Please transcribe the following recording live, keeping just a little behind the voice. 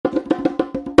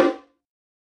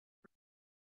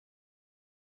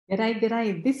G'day,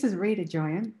 g'day. This is Rita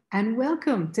Joyan, and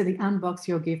welcome to the Unbox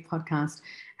Your Gift podcast,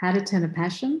 how to turn a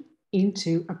passion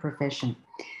into a profession.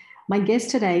 My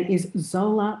guest today is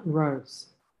Zola Rose,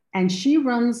 and she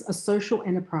runs a social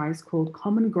enterprise called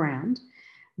Common Ground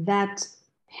that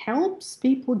helps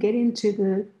people get into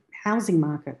the housing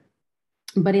market,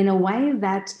 but in a way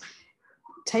that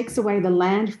takes away the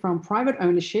land from private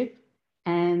ownership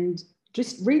and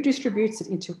just redistributes it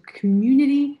into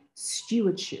community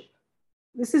stewardship.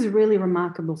 This is really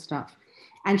remarkable stuff.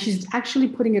 And she's actually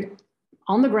putting it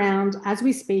on the ground as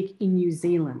we speak in New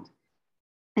Zealand.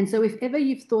 And so if ever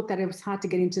you've thought that it was hard to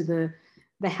get into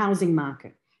the housing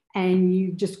market and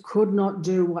you just could not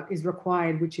do what is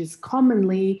required, which is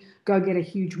commonly go get a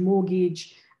huge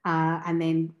mortgage and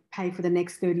then pay for the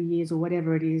next 30 years or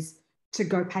whatever it is to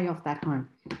go pay off that home.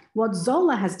 What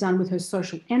Zola has done with her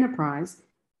social enterprise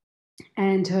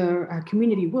and her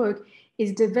community work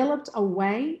is developed a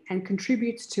way and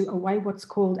contributes to a way what's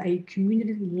called a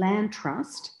community land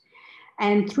trust.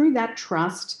 And through that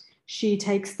trust, she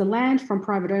takes the land from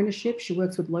private ownership, she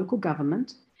works with local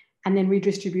government, and then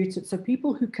redistributes it. So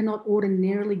people who cannot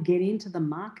ordinarily get into the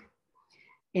market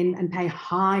and pay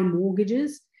high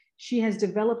mortgages, she has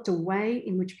developed a way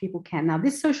in which people can. Now,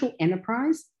 this social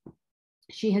enterprise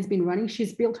she has been running,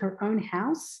 she's built her own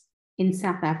house in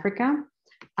South Africa.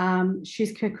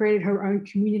 She's created her own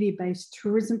community-based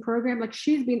tourism program. Like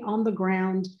she's been on the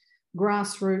ground,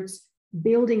 grassroots,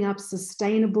 building up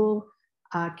sustainable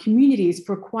communities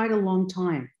for quite a long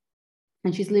time.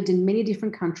 And she's lived in many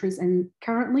different countries. And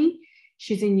currently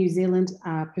she's in New Zealand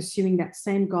pursuing that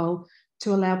same goal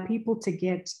to allow people to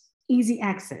get easy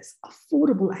access,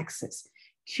 affordable access,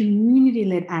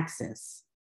 community-led access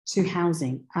to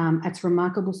housing. It's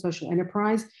remarkable social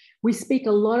enterprise. We speak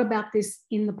a lot about this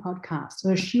in the podcast.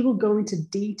 So she will go into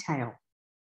detail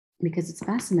because it's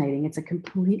fascinating. It's a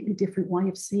completely different way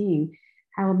of seeing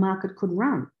how a market could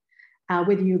run.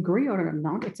 Whether you agree on it or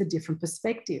not, it's a different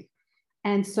perspective.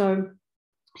 And so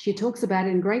she talks about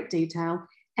it in great detail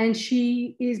and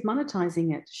she is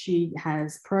monetizing it. She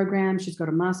has programs, she's got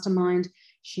a mastermind,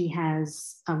 she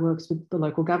has works with the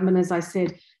local government, as I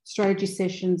said, strategy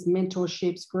sessions,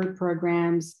 mentorships, group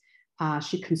programs.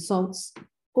 She consults,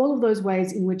 all of those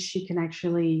ways in which she can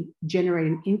actually generate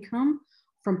an income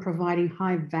from providing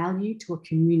high value to a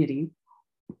community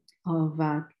of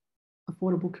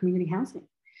affordable community housing.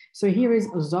 So here is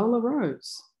Zola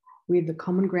Rose with the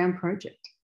Common Ground Project.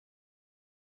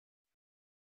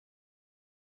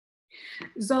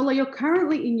 Zola, you're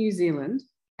currently in New Zealand,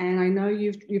 and I know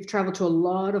you've traveled to a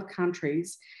lot of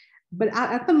countries, but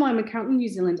at the moment, currently New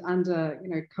Zealand under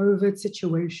COVID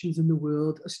situations in the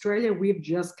world. Australia, we've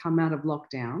just come out of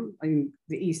lockdown in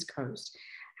the East Coast.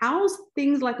 How's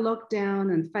things like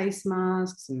lockdown and face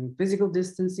masks and physical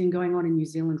distancing going on in New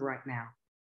Zealand right now?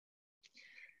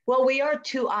 Well, we are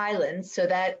two islands, so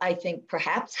that I think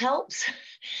perhaps helps.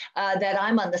 That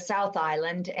I'm on the South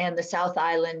Island, and the South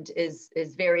Island is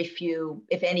very few,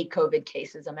 if any, COVID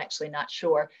cases. I'm actually not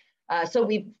sure. So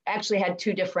we've actually had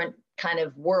two different kind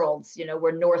of worlds,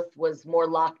 where North was more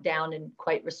locked down and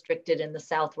quite restricted, and the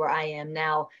South, where I am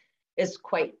now, is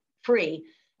quite free.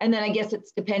 And then I guess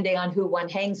it's depending on who one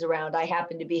hangs around. I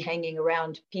happen to be hanging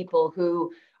around people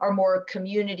who are more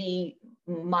community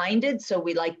minded. So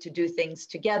we like to do things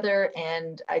together.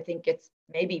 And I think it's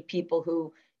maybe people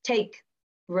who take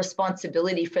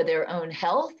responsibility for their own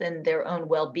health and their own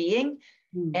well-being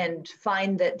and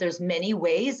find that there's many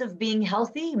ways of being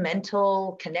healthy,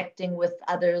 mental, connecting with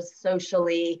others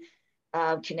socially,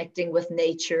 connecting with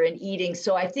nature and eating.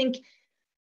 So I think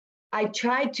I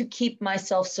tried to keep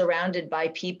myself surrounded by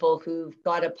people who've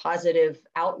got a positive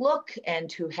outlook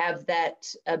and who have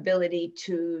that ability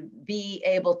to be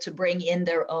able to bring in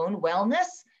their own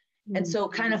wellness. And so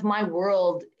kind of my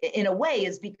world in a way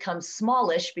has become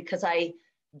smallish because I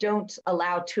don't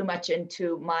allow too much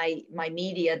into my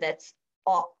media that's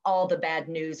all the bad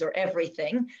news or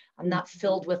everything. I'm not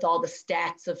filled with all the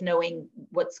stats of knowing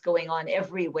what's going on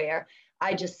everywhere.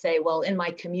 I just say, well, in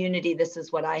my community, this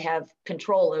is what I have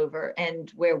control over. And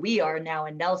where we are now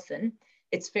in Nelson,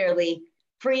 it's fairly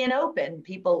free and open.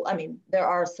 People, there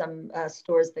are some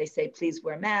stores, they say, please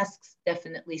wear masks,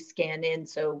 definitely scan in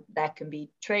so that can be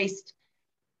traced.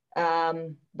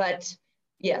 But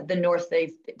yeah, the North,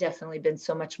 they've definitely been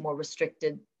so much more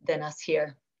restricted than us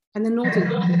here. And the North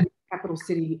is capital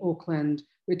city, Auckland.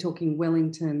 We're talking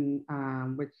Wellington.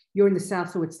 You're in the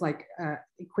South, so it's like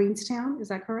Queenstown. Is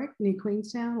that correct? Near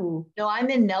Queenstown, or? No, I'm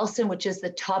in Nelson, which is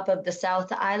the top of the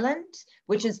South Island,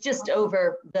 which is just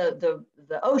over the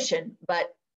ocean,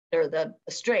 or the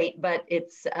strait. But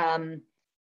it's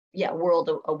world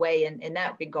away in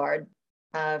that regard.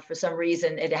 For some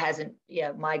reason, it hasn't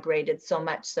migrated so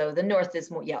much. So the north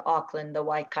is more, Auckland, the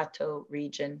Waikato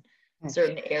region,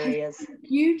 certain areas.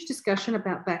 Huge discussion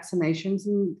about vaccinations,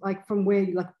 and like from where,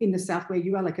 like in the south where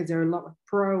you are, like is there a lot of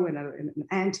pro and an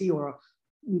anti, or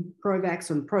pro-vax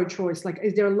and pro-choice? Like,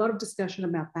 is there a lot of discussion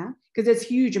about that? Because there's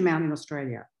huge amount in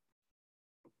Australia.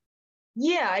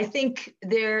 Yeah, I think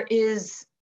there is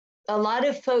a lot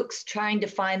of folks trying to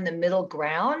find the middle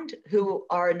ground who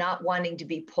are not wanting to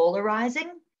be polarizing,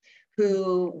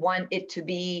 who want it to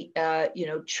be,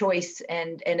 choice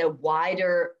and a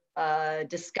wider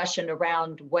discussion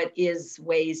around what is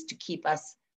ways to keep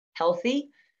us healthy.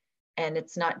 And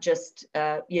it's not just,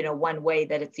 one way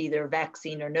that it's either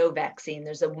vaccine or no vaccine.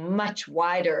 There's a much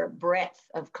wider breadth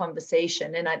of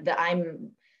conversation. And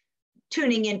I'm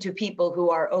tuning into people who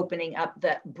are opening up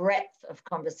the breadth of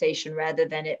conversation rather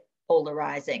than it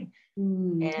polarizing.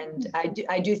 And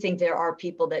I do think there are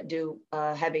people that do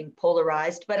having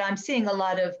polarized, but I'm seeing a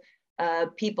lot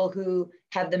of people who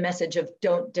have the message of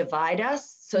don't divide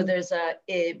us. So there's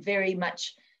a very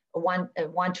much a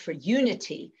want for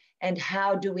unity. And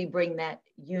how do we bring that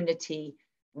unity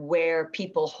where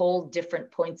people hold different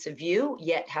points of view,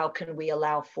 yet how can we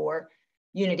allow for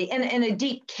unity? And a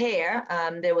deep care.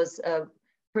 There was a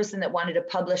person that wanted to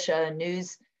publish a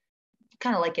news,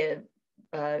 kind of like a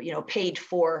paid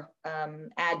for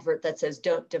advert that says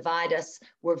don't divide us.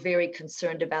 We're very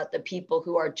concerned about the people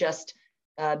who are just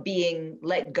being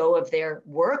let go of their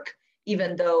work,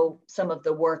 even though some of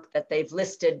the work that they've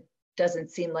listed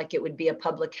doesn't seem like it would be a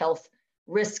public health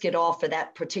risk at all for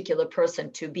that particular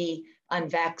person to be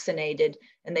unvaccinated.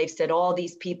 And they've said all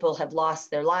these people have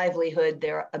lost their livelihood,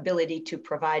 their ability to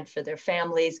provide for their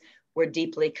families. We're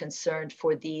deeply concerned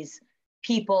for these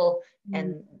people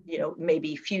and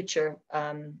maybe future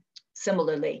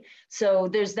similarly. So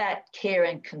there's that care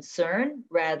and concern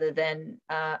rather than,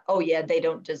 they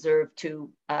don't deserve to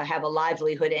have a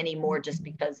livelihood anymore just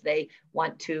because they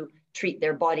want to treat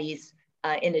their bodies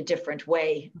in a different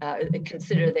way,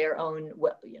 consider their own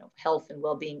health and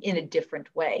well-being in a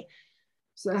different way.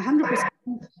 So 100%.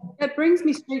 That brings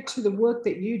me straight to the work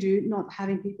that you do, not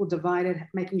having people divided,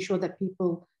 making sure that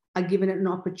people are given an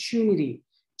opportunity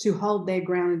to hold their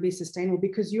ground and be sustainable,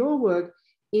 because your work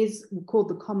is called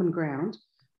The Common Ground,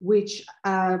 which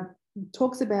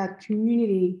talks about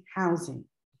community housing.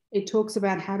 It talks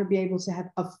about how to be able to have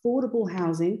affordable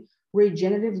housing,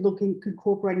 regenerative looking,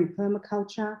 incorporating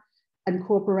permaculture,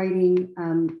 incorporating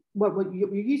what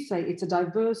you say, it's a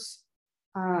diverse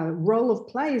role of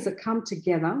players that come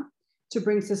together to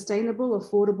bring sustainable,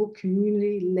 affordable,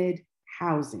 community-led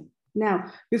housing.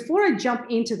 Now, before I jump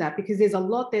into that, because there's a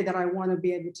lot there that I want to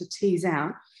be able to tease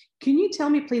out, can you tell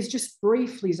me, please, just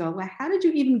briefly, Zola, how did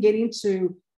you even get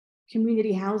into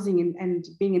community housing and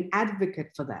being an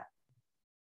advocate for that?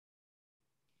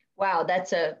 Wow,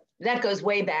 that goes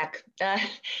way back.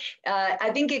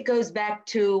 I think it goes back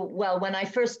to, when I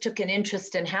first took an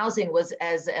interest in housing was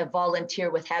as a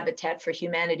volunteer with Habitat for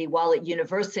Humanity while at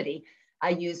university. I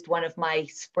used one of my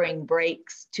spring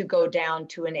breaks to go down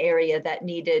to an area that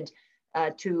needed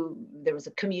there was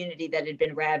a community that had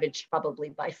been ravaged probably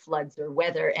by floods or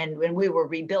weather, and when we were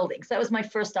rebuilding. So that was my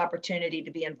first opportunity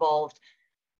to be involved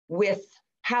with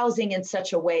housing in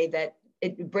such a way that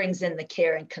it brings in the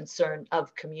care and concern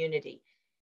of community.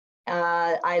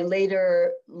 I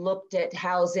later looked at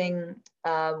housing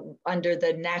under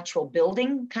the natural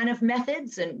building kind of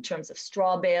methods in terms of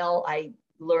straw bale. I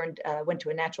learned, went to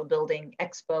a natural building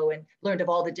expo and learned of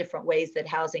all the different ways that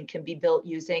housing can be built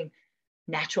using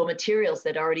natural materials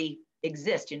that already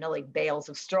exist, like bales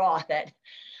of straw that,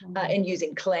 and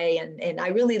using clay. And I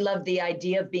really loved the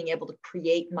idea of being able to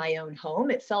create my own home.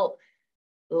 It felt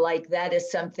like that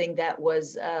is something that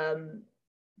was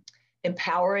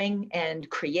empowering and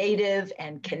creative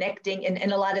and connecting.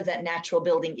 And a lot of that natural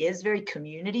building is very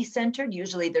community centered.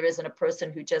 Usually there isn't a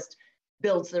person who just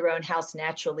builds their own house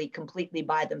naturally, completely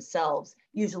by themselves.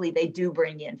 Usually they do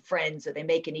bring in friends or they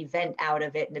make an event out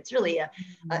of it. And it's really an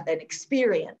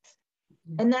experience.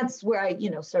 And that's where I,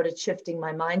 started shifting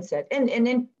my mindset.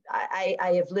 And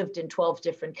I have lived in 12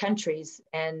 different countries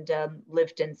and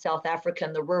lived in South Africa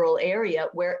in the rural area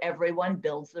where everyone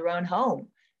builds their own home.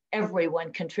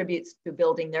 Everyone contributes to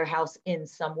building their house in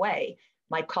some way.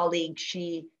 My colleague,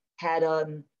 she had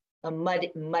a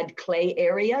mud clay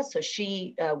area. So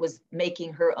she was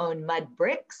making her own mud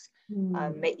bricks,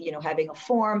 having a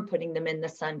form, putting them in the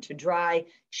sun to dry.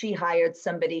 She hired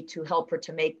somebody to help her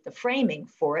to make the framing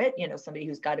for it, somebody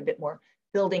who's got a bit more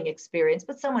building experience,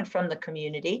 but someone from the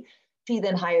community. She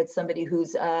then hired somebody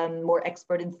who's more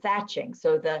expert in thatching.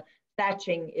 So the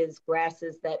thatching is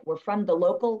grasses that were from the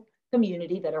local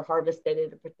community that are harvested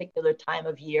at a particular time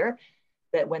of year,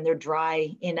 that when they're dry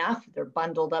enough, they're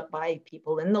bundled up by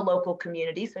people in the local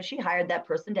community. So she hired that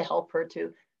person to help her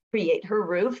to create her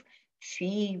roof.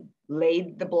 She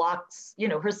laid the blocks,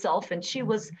 herself, and she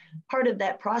was part of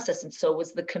that process, and so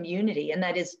was the community. And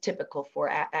that is typical for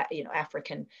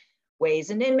African ways,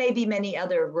 and in maybe many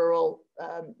other rural,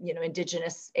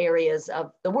 indigenous areas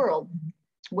of the world,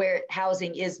 where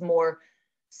housing is more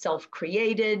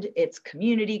self-created, it's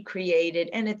community created,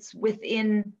 and it's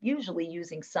within, usually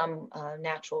using some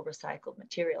natural recycled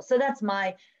material. So that's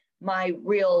my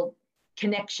real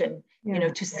connection,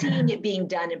 to seeing it being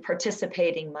done and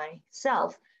participating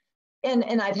myself.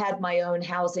 And I've had my own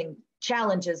housing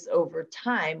challenges over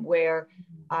time where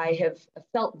I have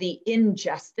felt the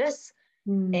injustice.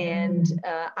 And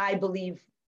I believe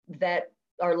that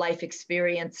our life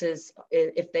experiences,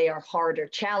 if they are hard or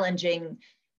challenging,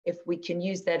 if we can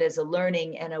use that as a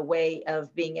learning and a way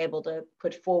of being able to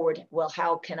put forward, well,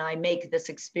 how can I make this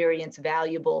experience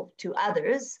valuable to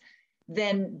others?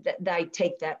 Then I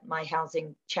take my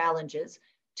housing challenges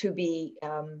to be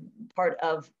part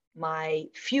of my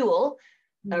fuel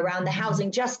around the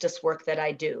housing justice work that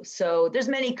I do. So there's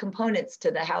many components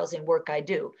to the housing work I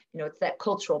do. It's that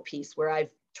cultural piece where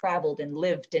I've traveled and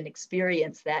lived and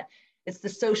experienced that. It's the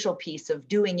social piece of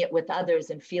doing it with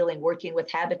others and working with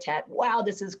Habitat. Wow,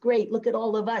 this is great. Look at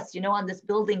all of us, on this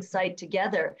building site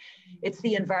together. It's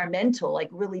the environmental, like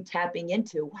really tapping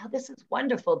into, wow, this is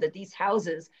wonderful that these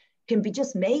houses can be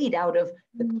just made out of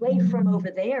the clay from over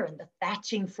there and the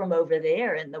thatching from over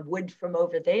there and the wood from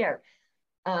over there.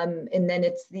 And then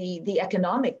it's the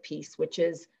economic piece, which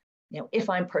is, if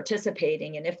I'm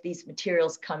participating and if these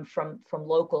materials come from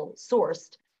local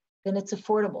sourced, then it's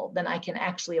affordable. Then I can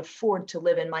actually afford to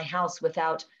live in my house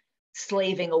without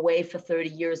slaving away for 30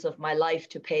 years of my life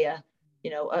to pay a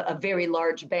very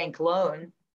large bank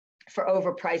loan for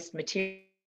overpriced materials.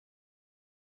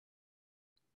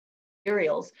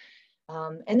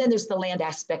 And then there's the land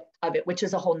aspect of it, which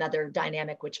is a whole nother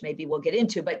dynamic, which maybe we'll get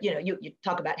into. But you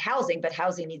talk about housing, but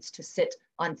housing needs to sit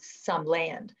on some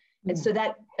land. And so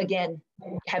that, again,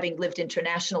 having lived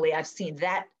internationally, I've seen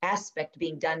that aspect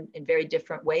being done in very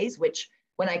different ways, which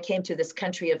when I came to this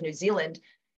country of New Zealand,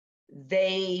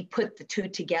 they put the two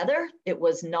together. It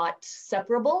was not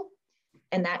separable.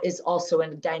 And that is also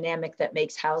a dynamic that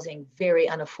makes housing very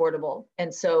unaffordable.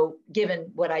 And so given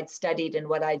what I'd studied and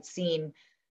what I'd seen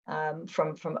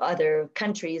from other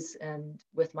countries and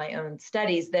with my own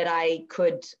studies, that I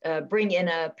could bring in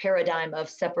a paradigm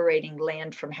of separating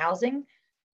land from housing,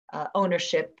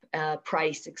 ownership,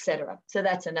 price, et cetera. So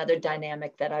that's another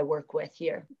dynamic that I work with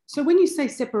here. So when you say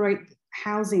separate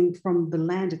housing from the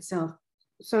land itself,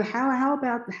 so how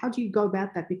do you go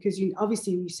about that? Because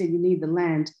obviously you said you need the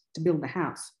land to build the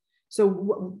house.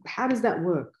 So how does that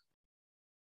work?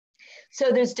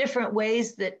 So there's different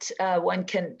ways that one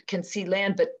can see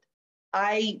land, but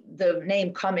the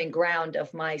name Common Ground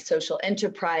of my social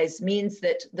enterprise means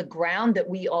that the ground that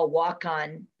we all walk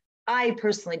on, I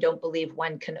personally don't believe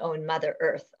one can own Mother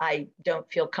Earth. I don't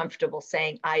feel comfortable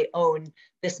saying I own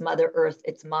this Mother Earth,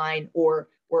 it's mine, or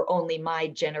only my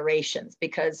generations,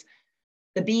 because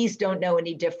the bees don't know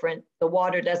any different. The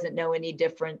water doesn't know any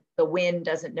different. The wind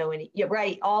doesn't know any, you're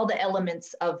right. All the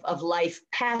elements of life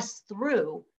pass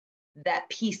through that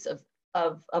piece of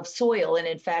soil. And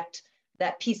in fact,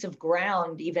 that piece of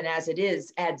ground, even as it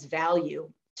is, adds value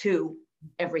to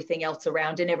everything else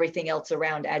around, and everything else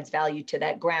around adds value to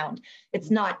that ground. It's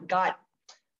not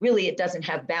really, it doesn't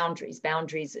have boundaries.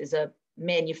 Boundaries is a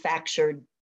manufactured,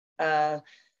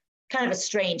 kind of a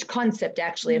strange concept,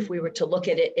 actually, if we were to look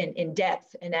at it in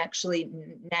depth. And actually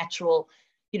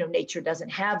nature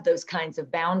doesn't have those kinds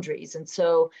of boundaries. And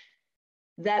so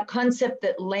that concept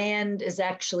that land is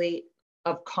actually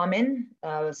of common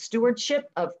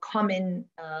stewardship, of common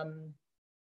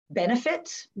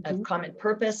benefit, of common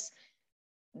purpose,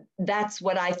 that's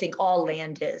what I think all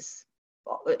land is.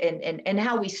 And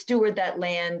how we steward that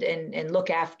land and look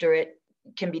after it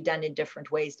can be done in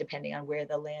different ways depending on where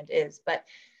the land is. But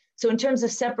so in terms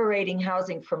of separating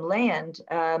housing from land,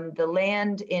 the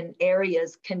land in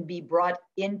areas can be brought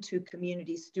into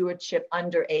community stewardship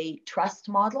under a trust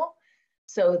model.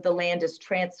 So the land is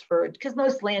transferred, because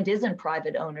most land is in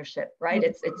private ownership, right?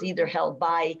 It's either held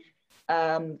by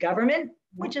government,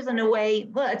 which is in a way,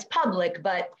 well, it's public,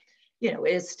 but it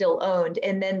is still owned.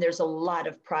 And then there's a lot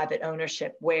of private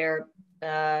ownership where,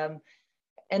 and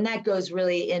that goes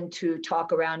really into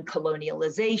talk around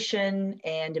colonialization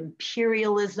and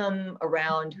imperialism,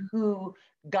 around who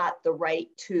got the right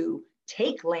to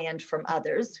take land from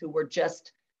others who were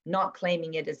just not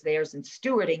claiming it as theirs and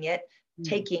stewarding it,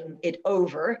 taking it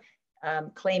over.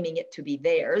 claiming it to be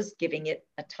theirs, giving it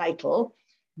a title,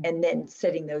 and then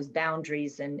setting those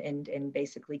boundaries and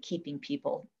basically keeping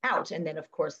people out. And then, of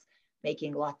course,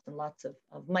 making lots and lots of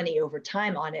money over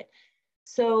time on it.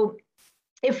 So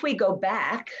if we go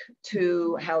back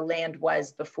to how land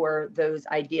was before those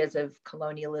ideas of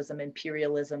colonialism,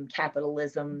 imperialism,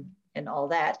 capitalism, and all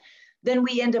that, then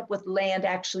we end up with land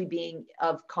actually being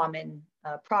of common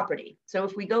property. So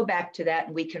if we go back to that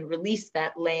and we can release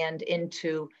that land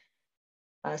into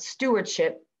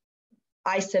stewardship,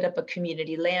 I set up a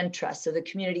community land trust. So the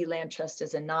community land trust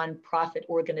is a nonprofit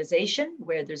organization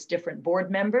where there's different board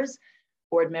members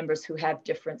who have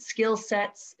different skill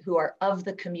sets, who are of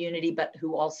the community, but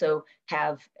who also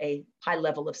have a high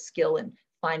level of skill in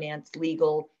finance,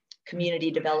 legal, community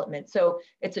development. So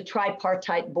it's a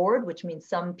tripartite board, which means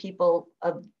some people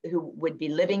who would be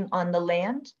living on the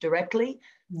land directly,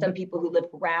 some people who live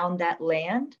around that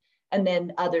land, and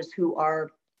then others who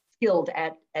are skilled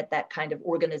at that kind of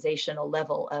organizational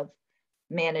level of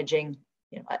managing.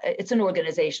 It's an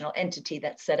organizational entity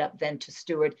that's set up then to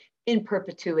steward in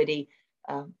perpetuity,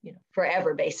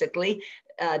 forever, basically,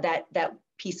 that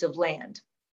piece of land.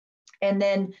 And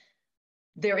then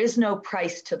there is no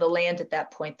price to the land at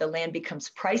that point. The land becomes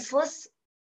priceless,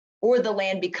 or the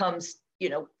land becomes,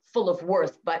 full of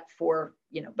worth, but for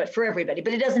everybody.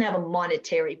 But it doesn't have a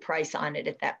monetary price on it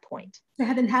at that point. So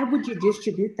then how would you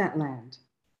distribute that land?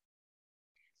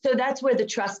 So that's where the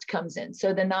trust comes in.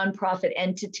 So the nonprofit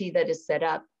entity that is set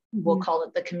up, we'll call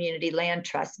it the Community Land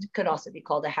Trust. It could also be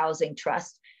called a housing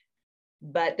trust.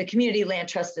 But the Community Land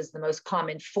Trust is the most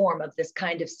common form of this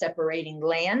kind of separating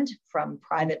land from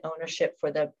private ownership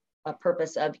for the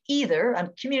purpose of either.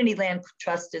 Community Land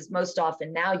Trust is most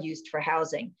often now used for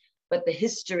housing, but the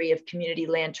history of Community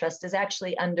Land Trust is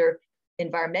actually under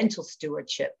environmental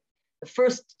stewardship. The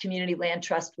first Community Land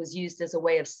Trust was used as a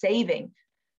way of saving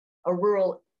a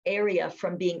rural area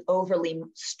from being overly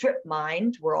strip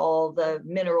mined, where all the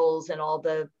minerals and all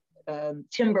the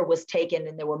timber was taken,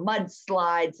 and there were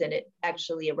mudslides, and it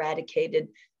actually eradicated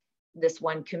this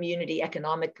one community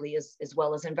economically as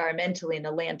well as environmentally. And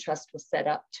the land trust was set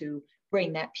up to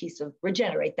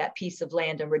regenerate that piece of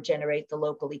land and regenerate the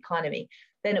local economy.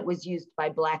 Then it was used by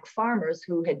Black farmers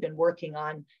who had been working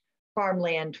on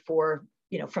farmland for,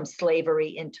 from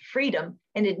slavery into freedom,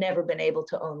 and had never been able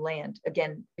to own land.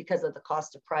 Again, because of the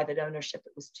cost of private ownership,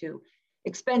 it was too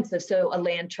expensive. So a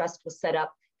land trust was set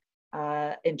up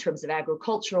in terms of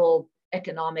agricultural,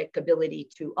 economic ability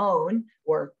to own,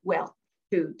 or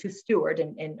to steward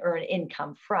and earn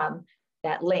income from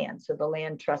that land. So the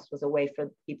land trust was a way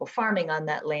for people farming on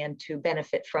that land to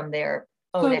benefit from their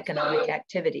own economic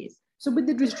activities. So with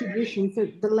the distribution, so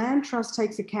the land trust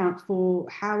takes account for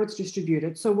how it's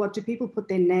distributed. So what do people put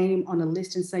their name on a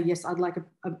list and say, yes, I'd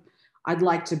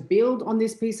like to build on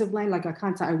this piece of land. Like I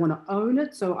can't say I want to own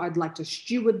it, so I'd like to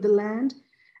steward the land.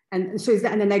 And so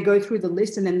and then they go through the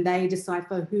list and then they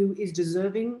decipher who is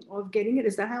deserving of getting it.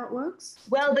 Is that how it works?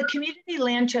 Well, the community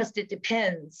land trust, it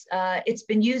depends. It's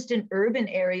been used in urban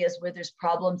areas where there's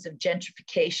problems of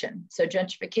gentrification. So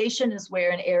gentrification is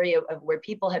where an area of where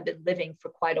people have been living for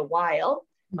quite a while,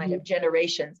 might have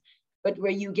generations, but where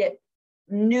you get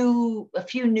a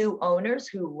few new owners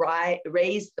who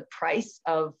raise the price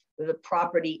of the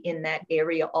property in that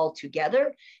area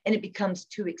altogether, and it becomes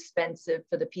too expensive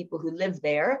for the people who live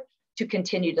there to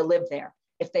continue to live there.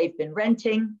 If they've been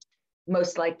renting,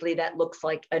 most likely that looks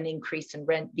like an increase in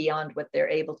rent beyond what they're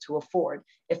able to afford.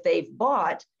 If they've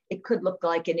bought, it could look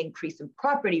like an increase in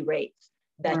property rates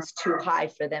that's too high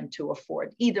for them to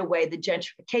afford. Either way, the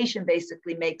gentrification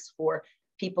basically makes for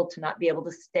people to not be able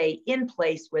to stay in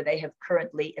place where they have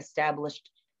currently established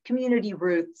community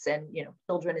roots and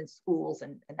children in schools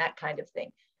and that kind of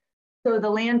thing. So the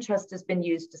land trust has been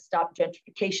used to stop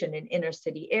gentrification in inner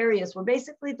city areas where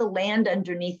basically the land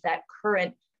underneath that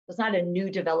current, it's not a new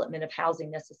development of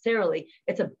housing necessarily,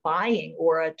 it's a buying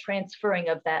or a transferring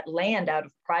of that land out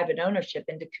of private ownership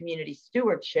into community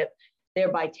stewardship,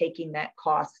 thereby taking that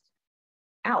cost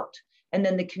out. And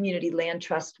then the community land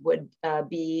trust would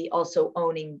be also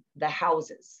owning the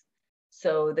houses.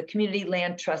 So the community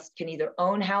land trust can either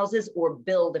own houses or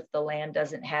build if the land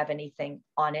doesn't have anything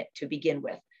on it to begin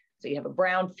with. So you have a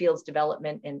brownfields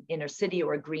development in inner city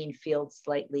or a green field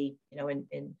slightly,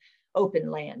 in open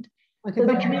land. Okay. So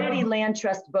the community land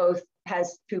trust both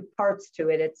has two parts to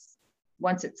it.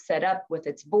 Once it's set up with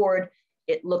its board,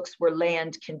 it looks where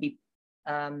land can be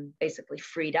basically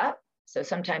freed up. So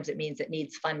sometimes it means it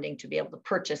needs funding to be able to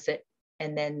purchase it.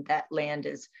 And then that land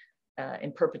is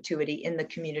in perpetuity in the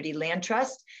community land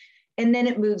trust. And then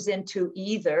it moves into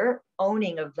either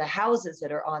owning of the houses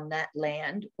that are on that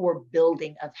land or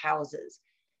building of houses.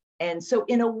 And so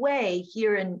in a way,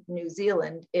 here in New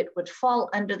Zealand, it would fall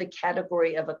under the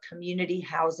category of a community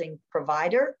housing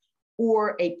provider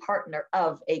or a partner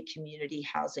of a community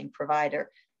housing provider.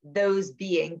 Those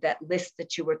being that list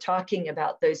that you were talking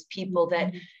about, those people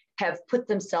that have put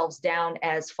themselves down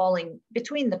as falling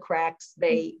between the cracks.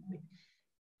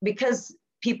 Because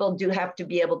people do have to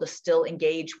be able to still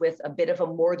engage with a bit of a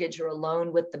mortgage or a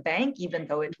loan with the bank, even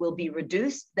though it will be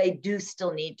reduced, they do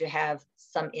still need to have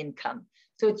some income.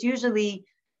 So it's usually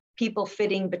people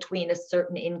fitting between a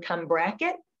certain income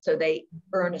bracket. So they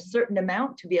earn a certain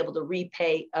amount to be able to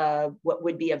repay what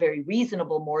would be a very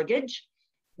reasonable mortgage,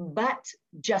 but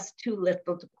just too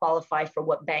little to qualify for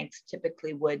what banks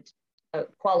typically would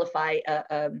qualify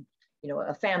a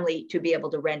family to be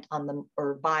able to rent on them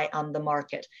or buy on the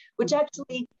market, which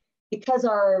actually, because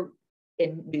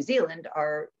in New Zealand,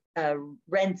 our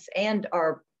rents and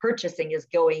our purchasing is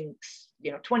going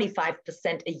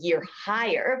 25% a year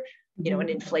higher, and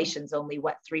inflation's only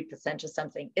 3% or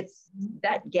something. It's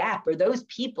that gap, or those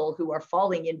people who are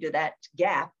falling into that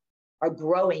gap are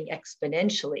growing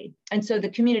exponentially. And so the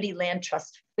Community Land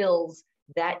Trust fills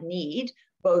that need,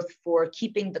 both for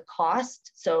keeping the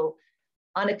cost. So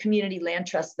on a community land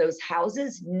trust, those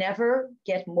houses never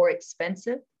get more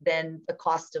expensive than the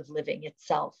cost of living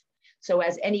itself. So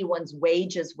as anyone's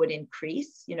wages would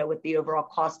increase, with the overall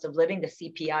cost of living, the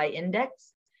CPI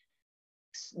index,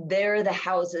 there the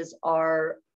houses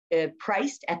are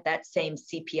priced at that same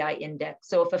CPI index.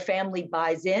 So if a family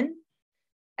buys in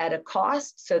at a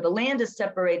cost, so the land is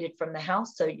separated from the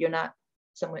house, so you're not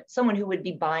someone who would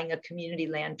be buying a community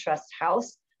land trust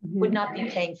house would not be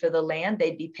paying for the land,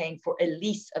 they'd be paying for a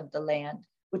lease of the land,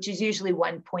 which is usually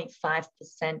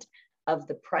 1.5% of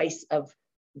the price of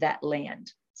that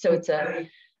land. So it's a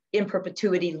in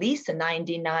perpetuity lease, a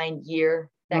 99-year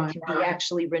that can be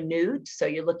actually renewed. So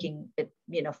you're looking at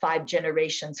 5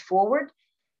 generations forward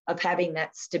of having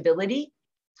that stability.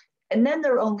 And then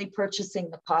they're only purchasing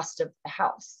the cost of the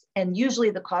house. And usually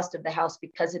the cost of the house,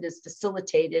 because it is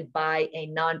facilitated by a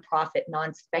nonprofit,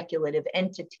 non-speculative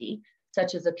entity,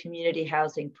 such as a community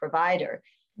housing provider,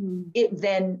 it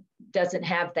then doesn't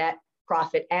have that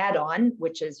profit add-on,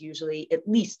 which is usually at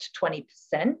least 20%.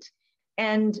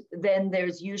 And then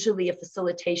there's usually a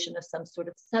facilitation of some sort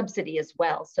of subsidy as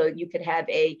well. So you could have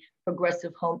a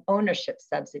progressive home ownership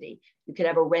subsidy. You could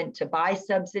have a rent to buy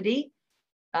subsidy.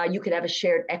 You could have a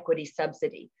shared equity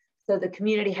subsidy. So the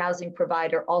community housing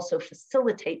provider also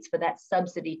facilitates for that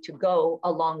subsidy to go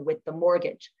along with the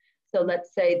mortgage. So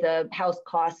let's say the house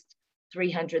costs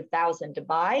 $300,000 to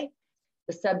buy.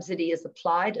 The subsidy is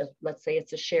applied. Let's say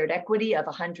it's a shared equity of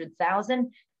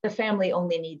 $100,000. The family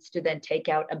only needs to then take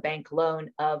out a bank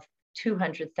loan of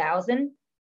 $200,000.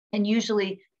 And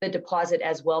usually the deposit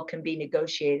as well can be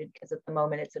negotiated, because at the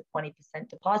moment it's a 20%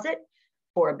 deposit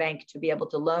for a bank to be able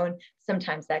to loan.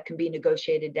 Sometimes that can be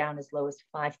negotiated down as low as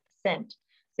 5%.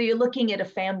 So you're looking at a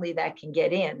family that can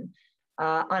get in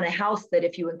on a house that,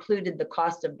 if you included the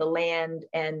cost of the land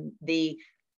and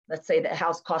let's say the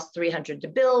house costs $300 to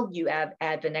build, you add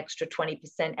an extra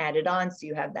 20% added on. So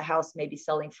you have the house maybe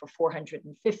selling for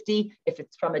 $450 if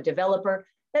it's from a developer.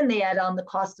 Then they add on the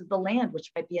cost of the land, which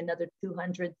might be another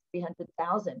 $200,000,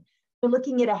 $300,000. We're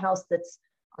looking at a house that's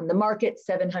on the market,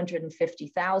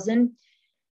 $750,000.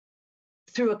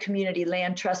 Through a community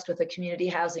land trust with a community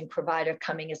housing provider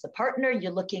coming as a partner,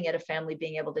 you're looking at a family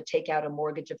being able to take out a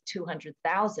mortgage of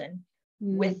 $200,000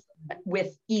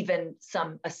 with even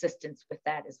some assistance with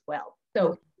that as well.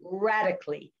 So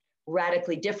radically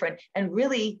different. And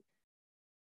really,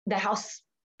 the house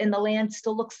and the land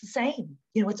still looks the same.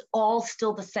 It's all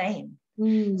still the same.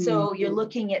 So you're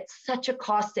looking at such a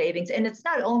cost savings. And it's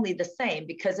not only the same,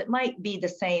 because it might be the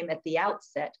same at the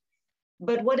outset,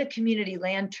 but what a community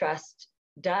land trust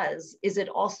does is it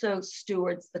also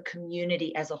stewards the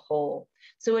community as a whole.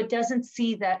 So it doesn't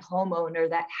see that homeowner,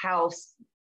 that house,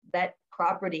 that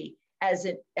property as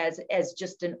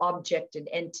just an object, an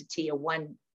entity, a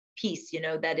one piece,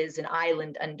 that is an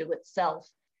island unto itself.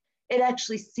 It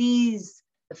actually sees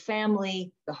the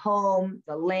family, the home,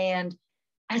 the land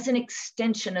as an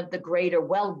extension of the greater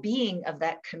well-being of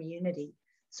that community.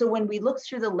 So when we look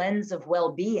through the lens of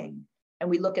well-being, and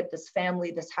we look at this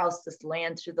family, this house, this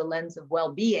land through the lens of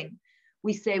well-being,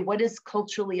 we say, what is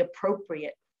culturally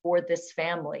appropriate for this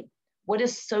family? What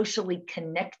is socially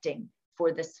connecting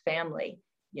for this family,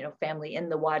 family in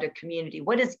the wider community?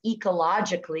 What is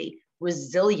ecologically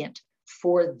resilient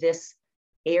for this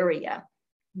area?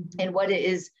 And what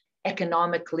is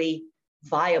economically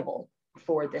viable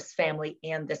for this family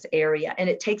and this area? And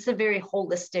it takes a very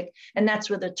holistic, and that's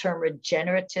where the term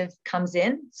regenerative comes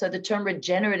in. So the term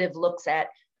regenerative looks at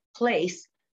place,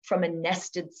 from a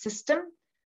nested system.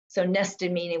 So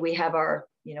nested meaning we have our,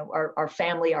 our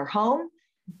family, our home.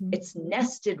 Mm-hmm. It's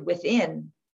nested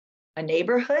within a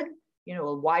neighborhood,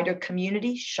 a wider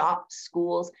community, shops,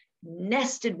 schools,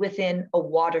 nested within a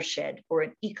watershed or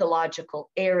an ecological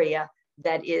area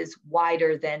that is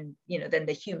wider than, than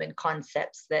the human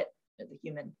concepts that the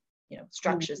human,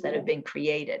 structures that have been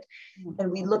created.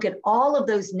 And we look at all of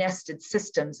those nested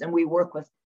systems and we work with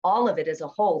all of it as a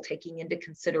whole, taking into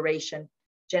consideration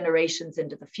generations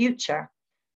into the future,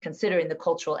 considering the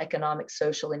cultural, economic,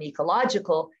 social, and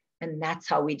ecological, and that's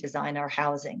how we design our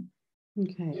housing.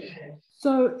 Okay.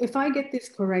 So if I get this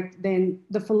correct, then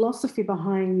the philosophy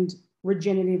behind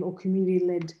regenerative or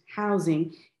community-led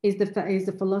housing is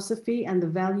the philosophy and the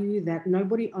value that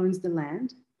nobody owns the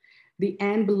land. The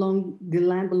land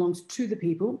belongs to the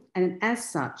people, and as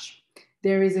such,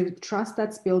 there is a trust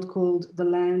that's built called the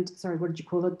land. Sorry, what did you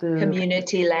call it? The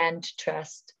Community Land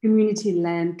Trust. Community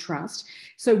Land Trust.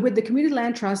 So with the Community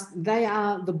Land Trust, they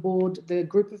are the board, the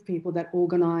group of people that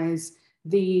organize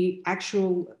the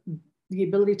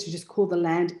ability to just call the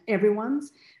land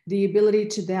everyone's, the ability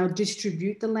to now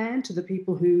distribute the land to the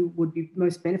people who would be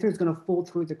most benefited, is going to fall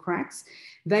through the cracks.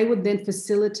 They would then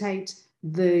facilitate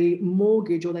the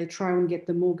mortgage, or they try and get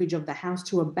the mortgage of the house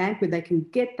to a bank where they can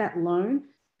get that loan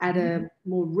at a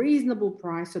more reasonable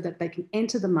price so that they can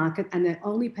enter the market, and they're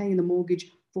only paying the mortgage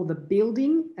for the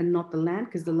building and not the land,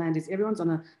 because the land is everyone's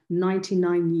on a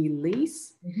 99-year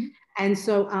lease. Mm-hmm. And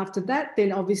so after that,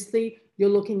 then obviously you're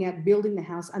looking at building the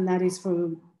house, and that is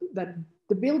for that.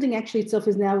 The building actually itself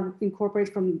is now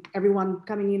incorporated from everyone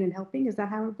coming in and helping. Is that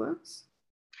how it works?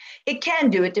 It can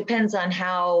do. It depends on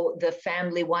how the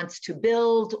family wants to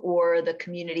build, or the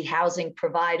community housing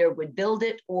provider would build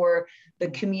it, or the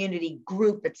community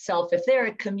group itself. If they're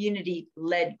a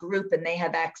community-led group and they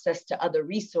have access to other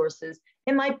resources,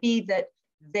 it might be that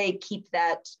they keep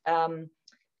that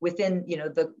within,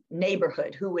 the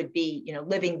neighborhood, who would be,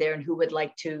 living there and who would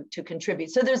like to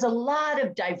contribute. So there's a lot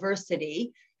of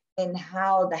diversity in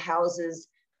how the houses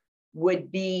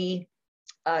would be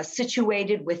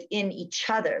situated within each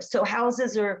other. So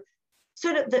houses are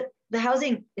sort of, the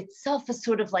housing itself is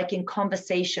sort of like in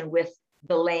conversation with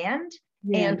the land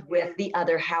and with the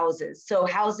other houses. So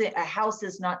a house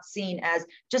is not seen as,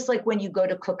 just like when you go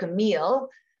to cook a meal,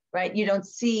 right? You don't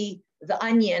see the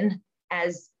onion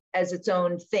as its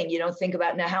own thing. You don't think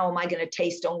about, now, how am I going to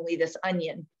taste only this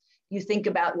onion? You think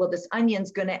about, well, this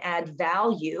onion's going to add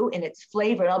value in its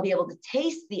flavor. I'll be able to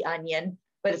taste the onion,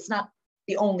 but it's not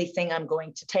the only thing I'm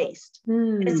going to taste.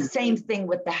 And it's the same thing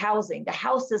with the housing. The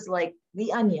house is like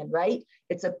the onion, right?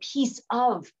 It's a piece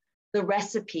of the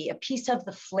recipe, a piece of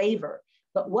the flavor.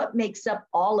 But what makes up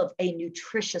all of a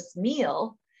nutritious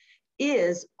meal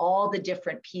is all the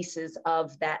different pieces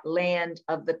of that land,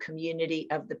 of the community,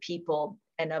 of the people,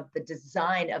 and of the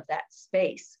design of that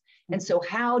space. And so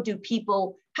how do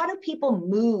people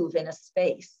move in a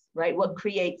space, right? What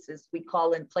creates, as we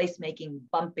call in placemaking,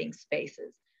 bumping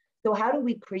spaces. So how do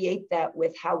we create that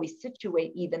with how we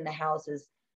situate even the houses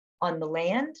on the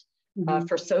land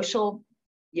for social,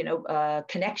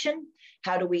 connection?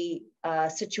 How do we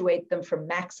situate them for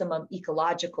maximum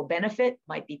ecological benefit?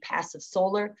 Might be passive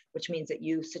solar, which means that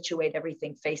you situate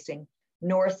everything facing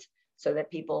north so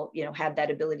that people, have that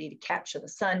ability to capture the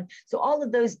sun. So all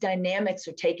of those dynamics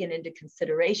are taken into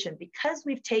consideration because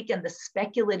we've taken the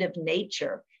speculative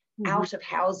nature out of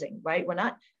housing, right?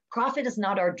 Profit is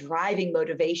not our driving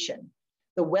motivation.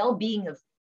 The well-being of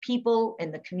people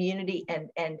and the community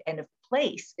and of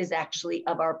place is actually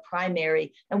of our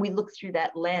primary, and we look through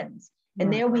that lens.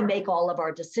 And there we make all of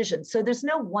our decisions. So there's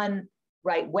no one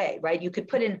right way, right? You could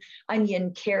put in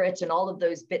onion, carrots, and all of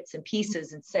those bits and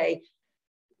pieces and say,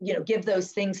 give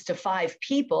those things to 5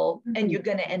 people, and you're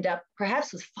going to end up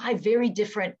perhaps with 5 very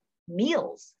different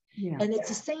meals. Yeah. And it's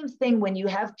the same thing when you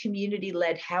have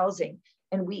community-led housing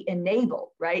and we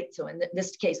enable, right? So in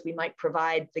this case, we might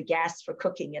provide the gas for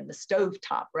cooking and the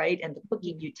stovetop, right? And the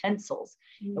cooking utensils.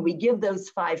 And we give those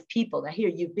 5 people. Now here,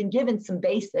 you've been given some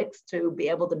basics to be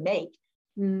able to make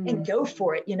and go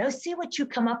for it. See what you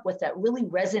come up with that really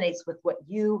resonates with what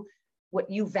you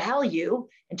value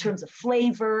in terms of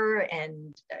flavor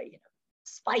and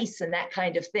spice and that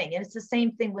kind of thing. And it's the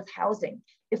same thing with housing.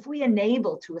 If we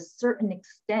enable to a certain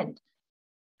extent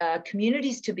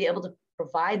communities to be able to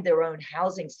provide their own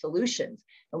housing solutions,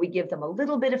 and we give them a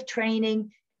little bit of training,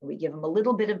 and we give them a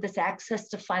little bit of this access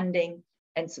to funding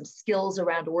and some skills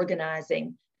around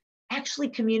organizing, actually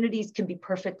communities can be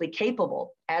perfectly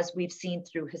capable, as we've seen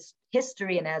through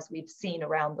history and as we've seen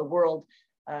around the world,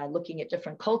 looking at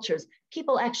different cultures.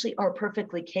 People actually are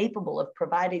perfectly capable of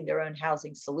providing their own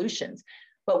housing solutions.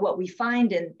 But what we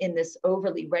find in this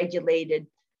overly regulated,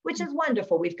 which is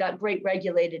wonderful, we've got great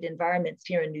regulated environments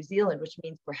here in New Zealand, which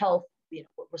means for health,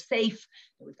 we're safe.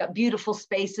 We've got beautiful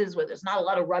spaces where there's not a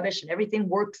lot of rubbish and everything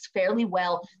works fairly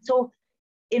well. So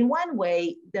in one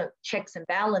way, the checks and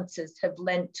balances have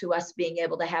lent to us being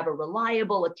able to have a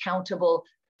reliable, accountable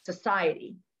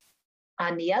society.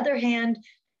 On the other hand,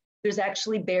 there's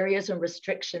actually barriers and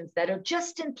restrictions that are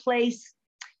just in place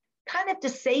kind of to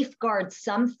safeguard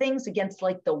some things against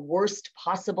like the worst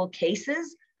possible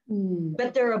cases,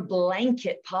 but they're a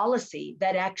blanket policy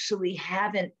that actually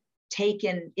haven't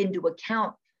taken into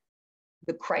account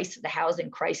the crisis, the housing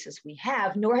crisis we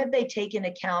have, nor have they taken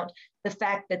account the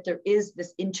fact that there is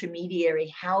this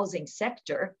intermediary housing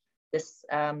sector, this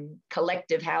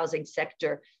collective housing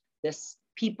sector, this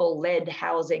people-led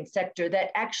housing sector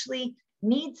that actually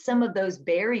needs some of those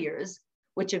barriers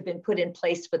which have been put in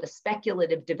place for the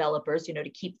speculative developers, to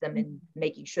keep them in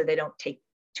making sure they don't take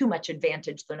too much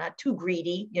advantage. They're not too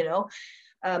greedy,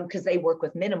 because they work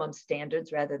with minimum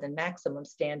standards rather than maximum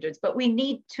standards. But we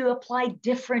need to apply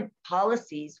different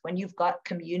policies when you've got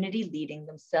community leading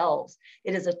themselves.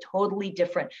 It is a totally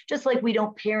different, just like we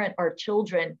don't parent our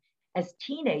children as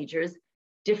teenagers,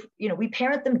 we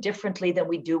parent them differently than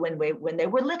we do when they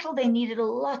were little. They needed a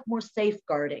lot more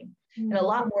safeguarding and a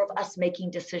lot more of us making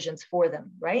decisions for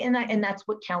them, right? And that's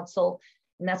what council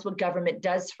and that's what government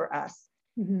does for us.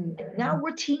 Now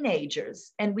we're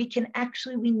teenagers, and we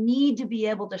need to be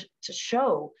able to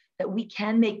show that we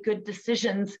can make good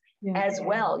decisions as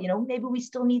well. Maybe we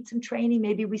still need some training,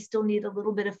 maybe we still need a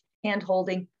little bit of hand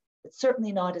holding, but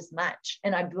certainly not as much.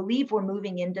 And I believe we're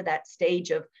moving into that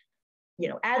stage of,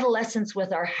 adolescence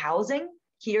with our housing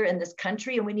here in this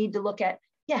country. And we need to look at,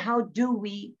 how do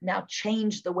we now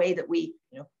change the way that we,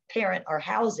 parent our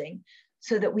housing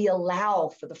so that we allow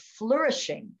for the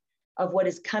flourishing of what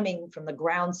is coming from the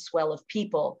groundswell of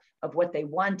people, of what they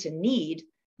want and need.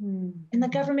 And the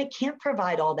government can't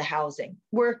provide all the housing.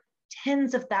 We're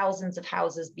tens of thousands of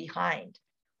houses behind.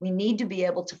 We need to be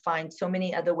able to find so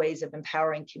many other ways of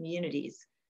empowering communities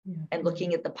and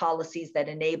looking at the policies that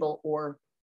enable or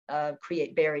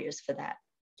create barriers for that.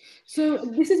 So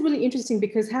this is really interesting,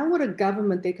 because how would a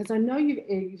government, because I know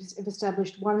you've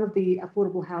established one of the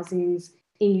affordable housings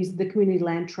in the Community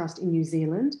Land Trust in New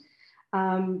Zealand.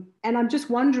 And I'm just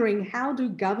wondering, how do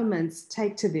governments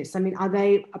take to this? I mean, are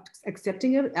they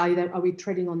accepting it? Are we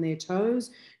treading on their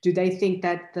toes? Do they think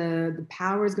that the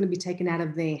power is going to be taken out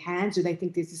of their hands? Do they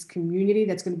think there's this community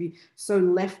that's going to be so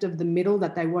left of the middle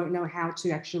that they won't know how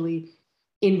to actually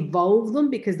involve them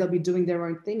because they'll be doing their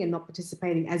own thing and not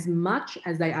participating as much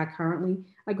as they are currently?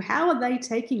 Like, how are they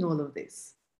taking all of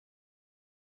this?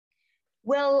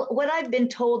 Well, what I've been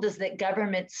told is that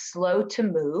government's slow to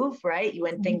move, right?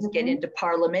 When things get into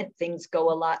parliament, things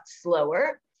go a lot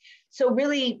slower. So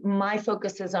really, my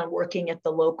focus is on working at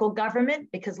the local government,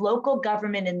 because local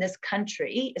government in this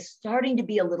country is starting to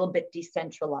be a little bit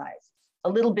decentralized, a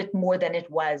little bit more than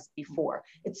it was before.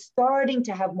 It's starting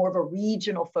to have more of a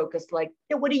regional focus, like,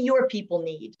 what do your people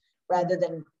need, rather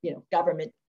than,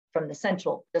 government from the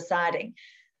central deciding.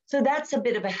 So that's a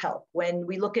bit of a help when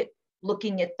we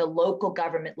looking at the local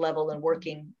government level and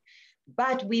working.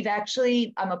 But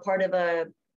I'm a part of a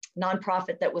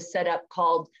nonprofit that was set up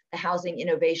called the Housing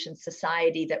Innovation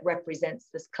Society that represents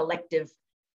this collective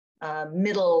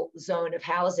middle zone of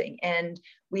housing. And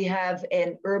we have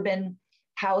an urban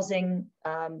housing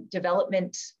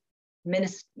development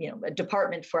a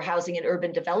department for housing and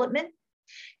urban development.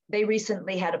 They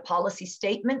recently had a policy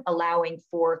statement allowing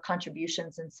for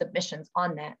contributions and submissions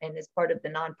on that. And as part of the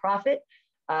nonprofit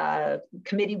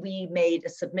committee, we made a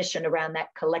submission around that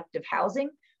collective housing,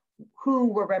 who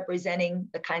were representing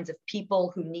the kinds of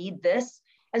people who need this,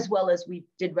 as well as we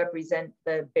did represent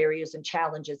the barriers and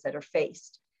challenges that are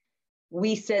faced.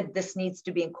 We said this needs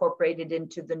to be incorporated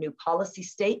into the new policy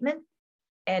statement,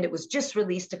 and it was just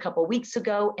released a couple of weeks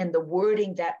ago, and the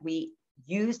wording that we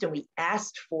used and we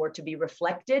asked for to be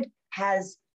reflected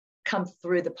has come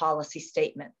through the policy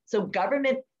statement. So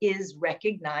government is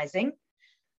recognizing.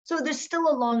 So there's still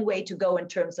a long way to go in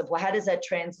terms of, how does that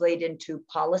translate into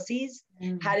policies?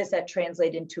 How does that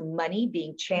translate into money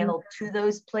being channeled to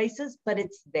those places? But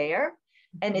it's there,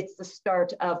 and it's the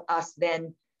start of us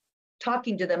then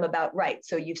talking to them about, right,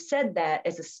 so you've said that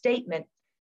as a statement,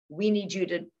 we need you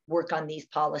to work on these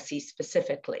policies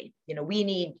specifically. We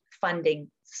need funding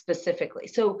specifically.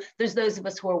 So there's those of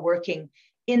us who are working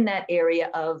in that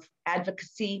area of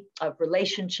advocacy, of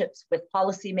relationships with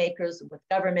policymakers, with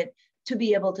government, to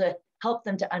be able to help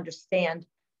them to understand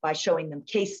by showing them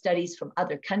case studies from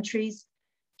other countries,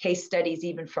 case studies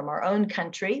even from our own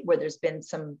country where there's been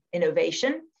some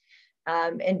innovation,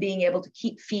 and being able to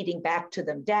keep feeding back to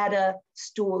them data,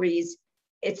 stories.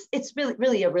 It's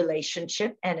really a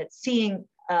relationship, and it's seeing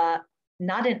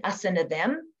not an us and a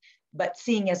them, but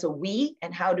seeing as a we,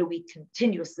 and how do we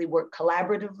continuously work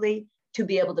collaboratively to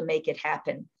be able to make it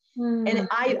happen. And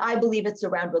I believe it's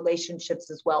around relationships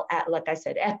as well, like I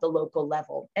said, at the local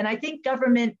level. And I think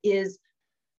government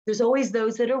there's always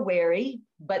those that are wary,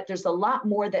 but there's a lot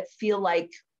more that feel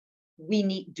like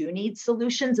we do need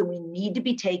solutions, and we need to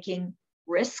be taking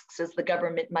risks, as the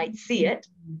government might see it,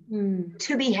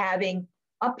 to be having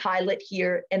a pilot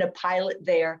here and a pilot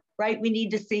there, right? We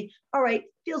need to see, all right,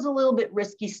 feels a little bit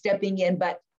risky stepping in,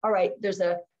 but all right, there's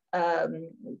a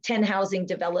 10 housing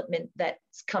development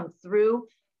that's come through,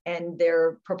 and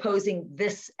they're proposing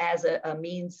this as a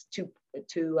means to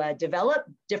develop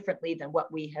differently than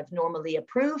what we have normally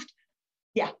approved.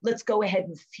 Yeah, let's go ahead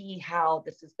and see how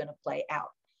this is going to play out.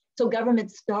 So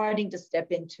government's starting to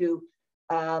step into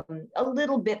a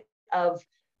little bit of,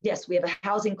 yes, we have a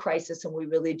housing crisis, and we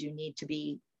really do need to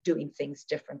be doing things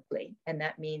differently. And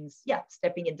that means, yeah,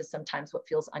 stepping into sometimes what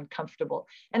feels uncomfortable.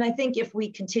 And I think if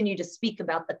we continue to speak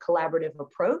about the collaborative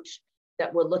approach,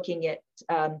 that we're looking at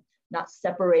not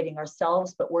separating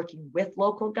ourselves, but working with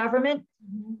local government.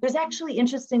 There's actually,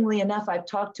 interestingly enough, I've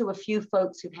talked to a few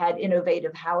folks who've had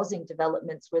innovative housing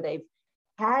developments where they've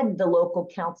had the local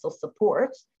council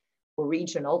support or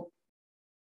regional.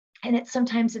 And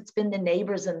sometimes it's been the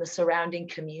neighbors and the surrounding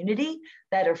community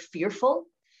that are fearful.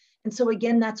 And so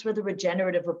again, that's where the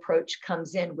regenerative approach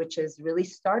comes in, which is really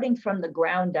starting from the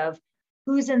ground of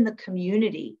who's in the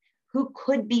community, who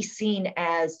could be seen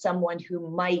as someone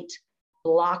who might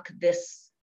block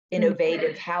this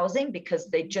innovative housing because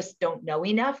they just don't know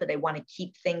enough, or they want to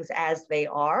keep things as they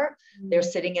are. They're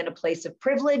sitting in a place of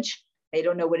privilege. They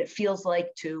don't know what it feels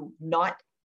like to not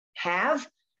have.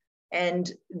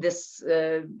 And this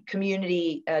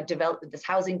community this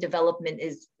housing development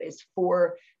is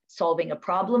for solving a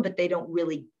problem, but they don't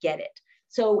really get it.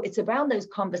 So it's around those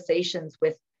conversations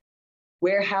with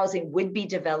where housing would be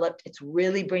developed. It's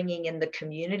really bringing in the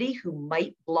community who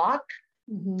might block,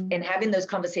 and having those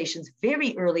conversations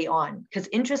very early on. Because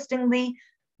interestingly,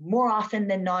 more often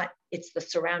than not, it's the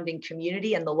surrounding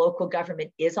community, and the local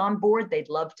government is on board. They'd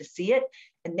love to see it.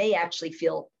 And they actually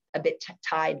feel a bit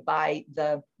tied by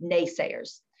the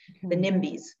naysayers, the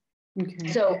NIMBYs.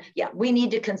 So yeah, we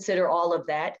need to consider all of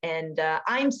that. And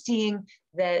I'm seeing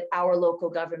that our local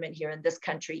government here in this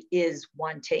country is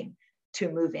wanting to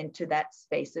move into that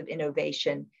space of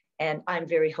innovation. And I'm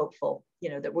very hopeful,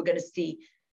 that we're going to see,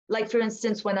 like, for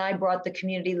instance, when I brought the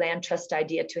community land trust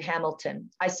idea to Hamilton,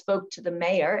 I spoke to the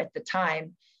mayor at the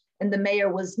time, and the mayor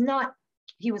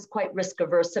he was quite risk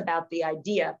averse about the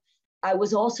idea. I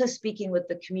was also speaking with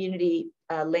the community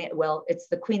it's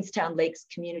the Queenstown Lakes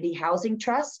Community Housing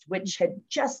Trust, which had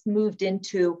just moved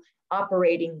into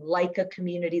operating like a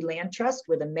community land trust,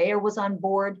 where the mayor was on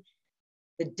board.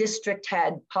 The district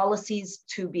had policies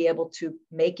to be able to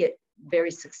make it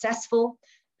very successful.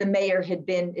 The mayor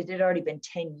it had already been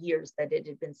 10 years that it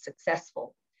had been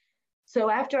successful.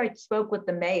 So after I spoke with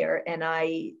the mayor, and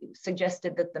I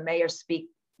suggested that the mayor speak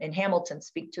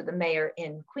to the mayor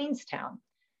in Queenstown,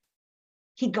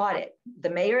 he got it. The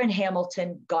mayor in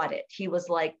Hamilton got it. He was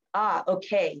like,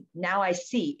 okay, now I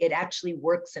see it actually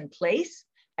works in place.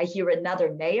 I hear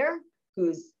another mayor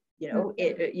who's,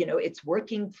 it's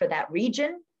working for that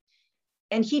region.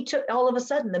 And all of a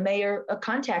sudden, the mayor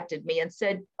contacted me and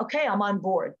said, okay, I'm on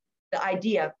board. The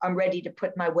idea, I'm ready to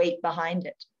put my weight behind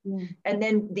it. And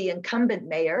then the incumbent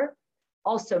mayor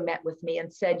also met with me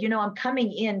and said, I'm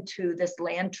coming into this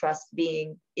land trust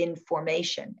being in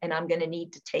formation, and I'm going to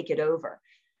need to take it over.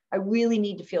 I really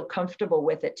need to feel comfortable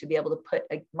with it to be able to put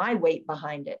my weight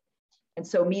behind it. And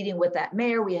so meeting with that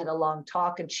mayor, we had a long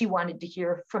talk, and she wanted to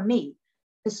hear from me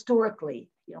historically,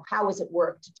 how has it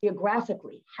worked?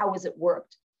 Geographically, how has it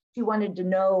worked? She wanted to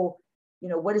know,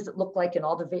 what does it look like in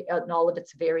all of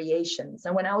its variations?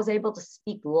 And when I was able to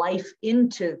speak life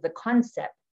into the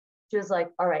concept, she was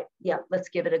like, all right, yeah, let's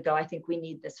give it a go. I think we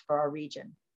need this for our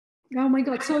region. Oh my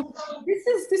God. So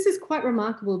this is quite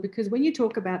remarkable, because when you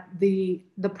talk about the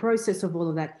process of all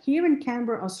of that, here in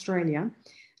Canberra, Australia,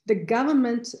 the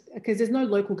government, because there's no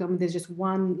local government, there's just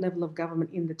one level of government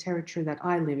in the territory that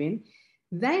I live in,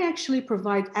 they actually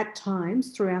provide at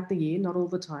times throughout the year, not all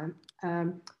the time,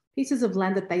 pieces of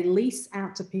land that they lease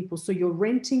out to people. So you're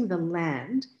renting the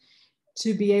land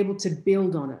to be able to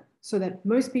build on it, so that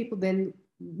most people then,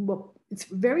 it's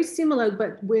very similar,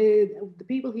 but where the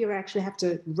people here actually have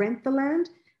to rent the land,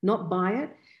 not buy it,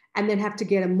 and then have to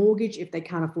get a mortgage if they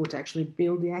can't afford to actually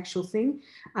build the actual thing,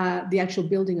 the actual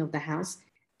building of the house.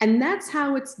 And that's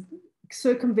how it's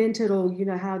circumvented, or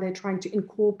how they're trying to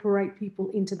incorporate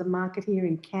people into the market here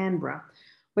in Canberra.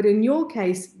 But in your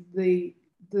case, the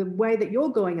way that you're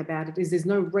going about it is there's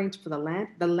no rent for the land.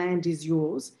 The land is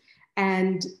yours,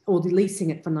 or leasing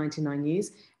it for 99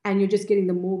 years, and you're just getting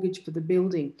the mortgage for the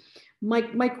building.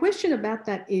 My question about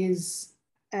that is,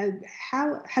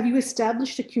 how have you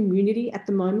established a community at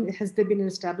the moment? Has there been an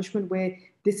establishment where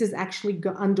this is actually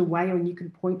underway, and you can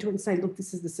point to it and say, look,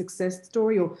 this is the success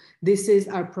story, or this is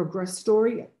our progress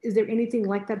story? Is there anything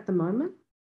like that at the moment?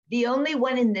 The only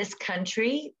one in this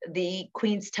country, the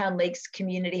Queenstown Lakes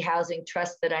Community Housing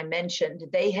Trust that I mentioned,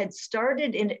 they had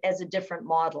started in as a different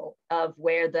model of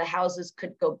where the houses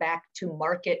could go back to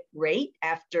market rate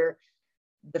after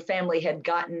the family had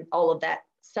gotten all of that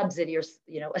subsidy or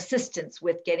assistance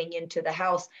with getting into the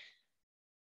house.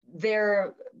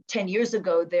 10 years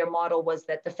ago, their model was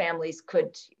that the families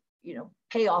could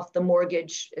pay off the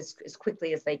mortgage as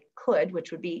quickly as they could,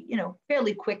 which would be,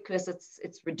 fairly quick because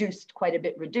it's reduced, quite a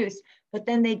bit reduced, but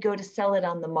then they'd go to sell it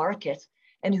on the market.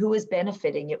 And who was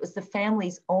benefiting? It was the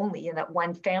families only, and that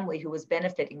one family who was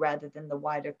benefiting rather than the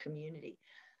wider community.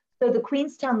 So the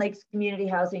Queenstown Lakes Community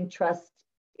Housing Trust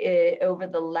over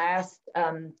the last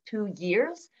 2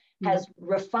 years has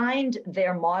refined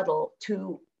their model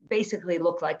to basically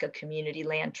look like a community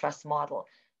land trust model,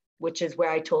 which is where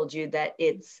I told you that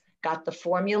it's got the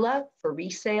formula for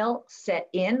resale set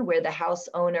in, where the house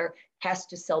owner has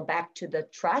to sell back to the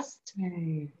trust.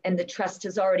 And the trust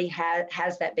has already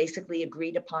has that basically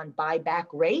agreed upon buyback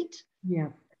rate. Yeah.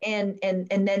 And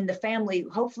then the family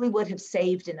hopefully would have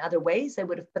saved in other ways. They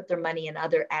would have put their money in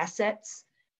other assets,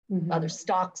 other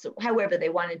stocks, however they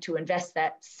wanted to invest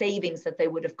that savings that they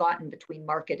would have gotten between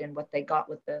market and what they got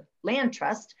with the land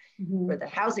trust or the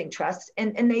housing trust.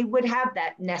 And they would have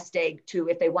that nest egg too,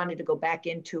 if they wanted to go back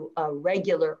into a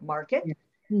regular market.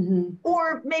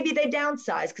 Or maybe they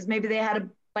downsize because maybe they had a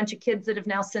bunch of kids that have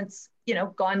now since,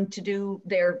 gone to do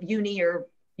their uni or,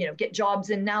 get jobs,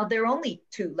 and now there are only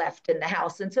 2 left in the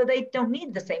house. And so they don't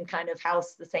need the same kind of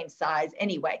house, the same size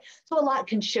anyway. So a lot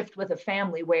can shift with a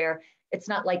family where it's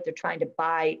not like they're trying to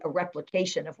buy a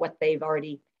replication of what they've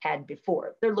already had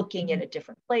before. They're looking at a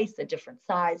different place, a different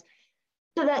size.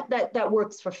 So that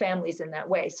works for families in that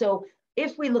way. So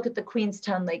if we look at the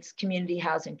Queenstown Lakes Community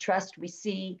Housing Trust, we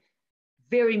see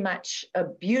very much a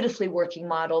beautifully working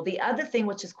model. The other thing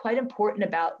which is quite important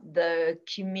about the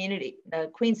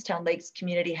Queenstown Lakes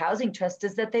Community Housing Trust,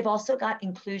 is that they've also got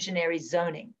inclusionary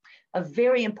zoning, a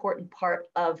very important part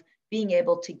of being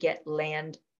able to get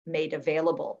land made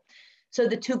available. So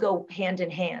the two go hand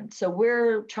in hand. So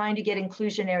we're trying to get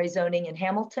inclusionary zoning in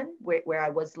Hamilton, where I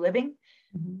was living,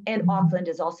 and Auckland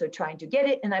is also trying to get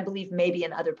it. And I believe maybe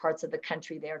in other parts of the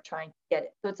country, they're trying to get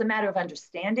it. So it's a matter of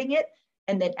understanding it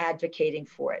and then advocating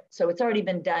for it. So it's already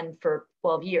been done for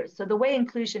 12 years. So the way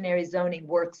inclusionary zoning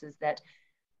works is that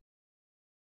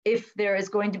if there is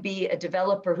going to be a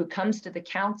developer who comes to the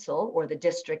council or the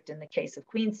district, in the case of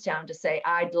Queenstown, to say,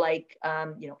 I'd like,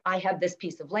 I have this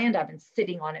piece of land, I've been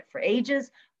sitting on it for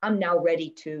ages, I'm now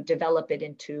ready to develop it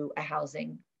into a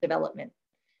housing development,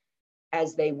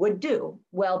 as they would do.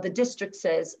 Well, the district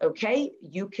says, okay,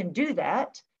 you can do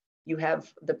that. You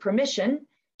have the permission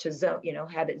to zone,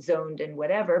 have it zoned and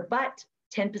whatever, but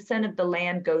 10% of the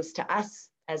land goes to us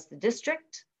as the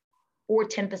district, or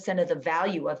 10% of the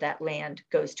value of that land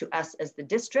goes to us as the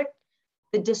district.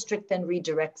 The district then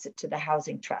redirects it to the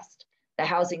housing trust. The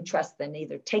housing trust then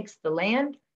either takes the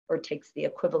land or takes the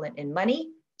equivalent in money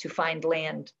to find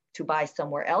land to buy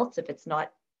somewhere else if it's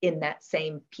not in that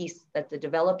same piece that the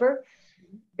developer,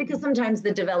 because sometimes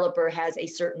the developer has a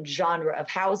certain genre of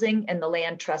housing and the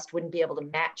land trust wouldn't be able to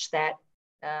match that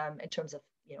in terms of,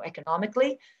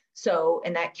 economically. So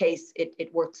in that case,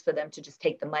 it works for them to just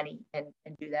take the money and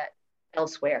do that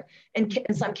elsewhere. And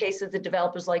in some cases, the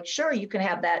developer's like, sure, you can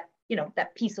have that,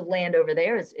 that piece of land over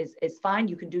there is fine.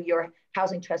 You can do your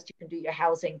housing trust, you can do your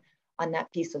housing on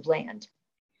that piece of land.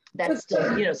 That's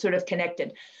still, sort of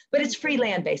connected, but it's free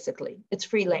land, basically. It's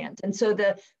free land. And so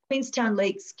the Queenstown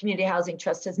Lakes Community Housing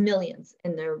Trust has millions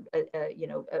in their,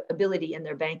 ability in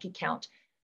their bank account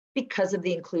because of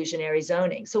the inclusionary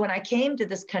zoning. So when I came to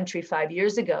this country 5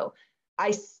 years ago,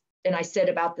 I said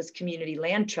about this community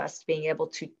land trust being able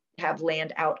to have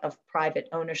land out of private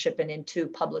ownership and into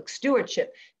public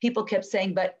stewardship, people kept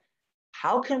saying, but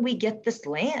how can we get this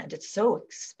land? It's so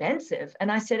expensive. And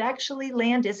I said, actually,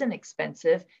 land isn't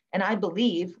expensive. And I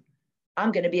believe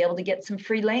I'm going to be able to get some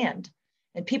free land.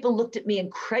 And people looked at me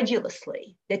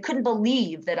incredulously. They couldn't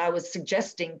believe that I was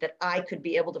suggesting that I could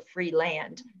be able to free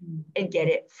land and get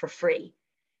it for free.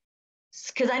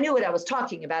 Because I knew what I was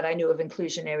talking about. I knew of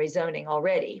inclusionary zoning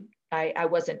already. I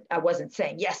wasn't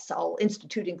saying, yes, I'll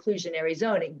institute inclusionary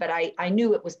zoning, but I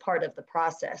knew it was part of the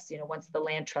process, once the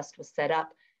land trust was set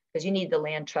up, because you need the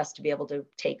land trust to be able to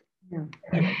take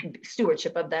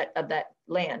stewardship of that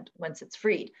land once it's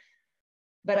freed.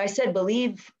 But I said,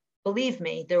 believe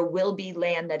me, there will be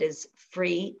land that is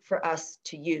free for us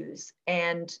to use.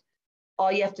 And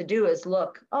all you have to do is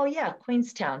look, oh yeah,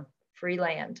 Queenstown, free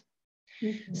land.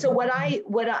 Mm-hmm. So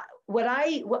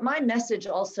what my message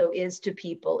also is to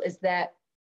people is that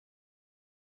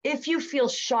if you feel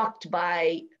shocked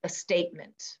by a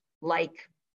statement like,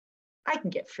 I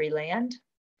can get free land,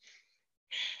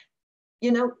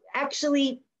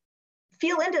 actually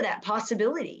feel into that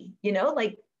possibility,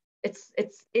 like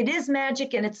it is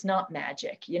magic and it's not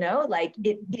magic, like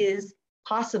it is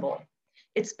possible.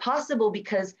 It's possible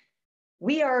because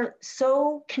we are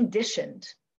so conditioned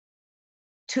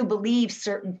to believe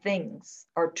certain things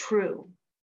are true.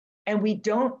 And we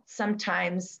don't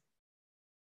sometimes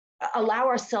allow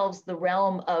ourselves the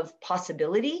realm of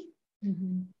possibility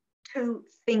to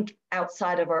think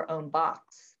outside of our own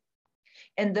box.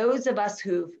 And those of us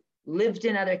who've lived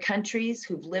in other countries,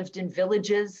 who've lived in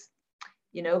villages,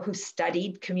 who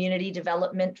studied community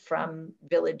development from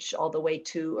village all the way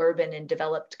to urban and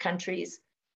developed countries,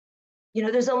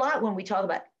 there's a lot when we talk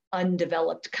about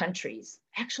undeveloped countries.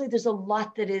 Actually, there's a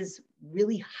lot that is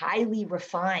really highly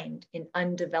refined in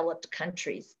undeveloped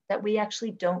countries that we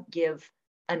actually don't give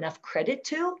enough credit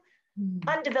to.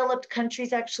 Undeveloped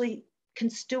countries actually can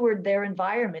steward their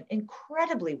environment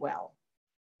incredibly well.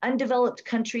 Undeveloped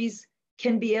countries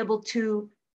can be able to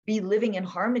be living in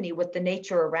harmony with the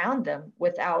nature around them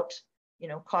without,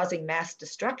 causing mass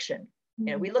destruction.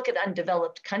 We look at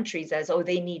undeveloped countries as, oh,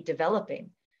 they need developing.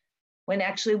 When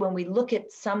actually, when we look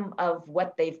at some of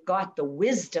what they've got, the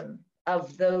wisdom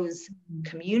of those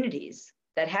communities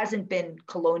that hasn't been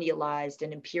colonialized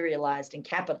and imperialized and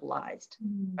capitalized,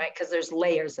 right? Because there's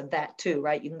layers of that too,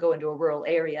 right? You can go into a rural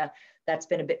area that's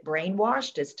been a bit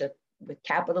brainwashed with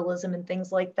capitalism and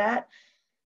things like that.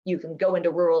 You can go into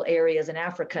rural areas in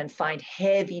Africa and find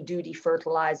heavy duty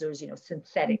fertilizers,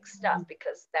 synthetic stuff,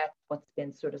 because that's what's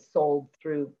been sort of sold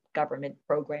through government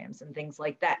programs and things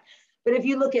like that. But if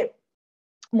you look at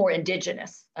more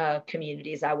indigenous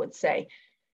communities, I would say,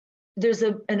 there's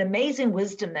an amazing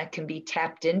wisdom that can be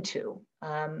tapped into.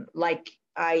 Like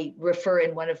I refer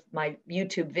in one of my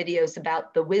YouTube videos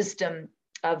about the wisdom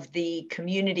of the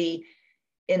community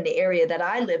in the area that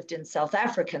I lived in, South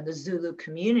Africa, the Zulu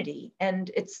community. And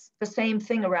it's the same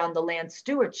thing around the land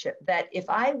stewardship, that if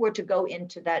I were to go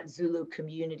into that Zulu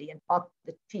community and talk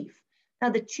to the chief, now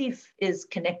the chief is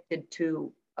connected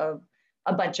to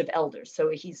a bunch of elders. So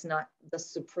he's not the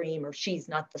supreme, or she's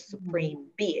not the supreme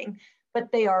being,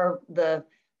 but they are the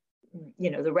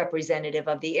representative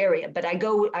of the area. But I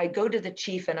go to the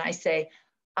chief and I say,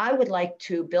 I would like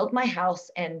to build my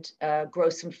house and grow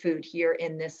some food here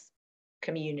in this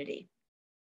community,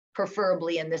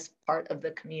 preferably in this part of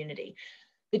the community.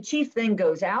 The chief then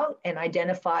goes out and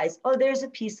identifies, oh, there's a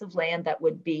piece of land that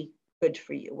would be good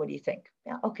for you. What do you think?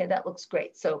 Yeah, okay, that looks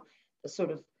great. So the sort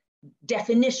of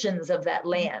definitions of that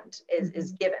land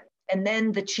is given. And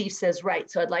then the chief says, right,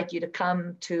 so I'd like you to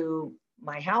come to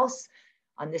my house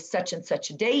on this such and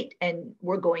such a date, and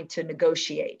we're going to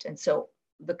negotiate. And so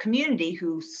the community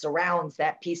who surrounds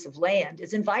that piece of land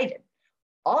is invited.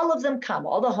 All of them come,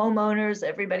 all the homeowners,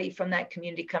 everybody from that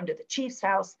community come to the chief's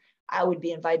house. I would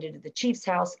be invited to the chief's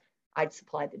house. I'd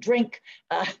supply the drink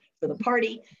for the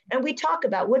party. And we talk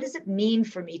about, what does it mean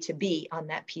for me to be on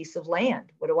that piece of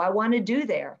land? What do I want to do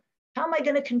there? How am I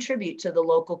going to contribute to the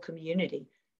local community?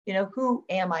 Who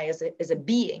am I as a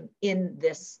being in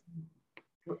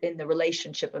the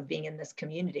relationship of being in this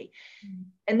community?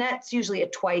 And that's usually a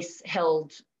twice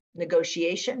held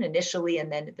negotiation initially,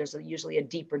 and then there's usually a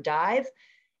deeper dive.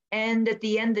 And at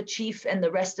the end, the chief and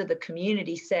the rest of the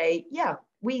community say, yeah,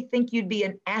 we think you'd be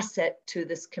an asset to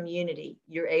this community.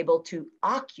 You're able to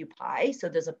occupy. So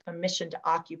there's a permission to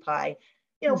occupy,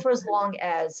 for as long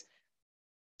as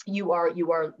you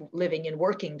are living and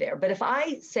working there. But if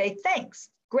I say, thanks,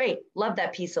 great, love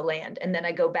that piece of land, and then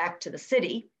I go back to the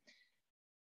city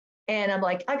and I'm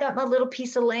like, I got my little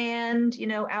piece of land,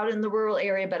 out in the rural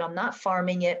area, but I'm not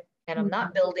farming it and I'm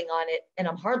not building on it and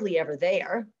I'm hardly ever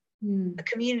there. The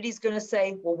community's going to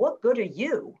say, well, what good are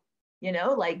you?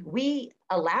 We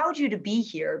allowed you to be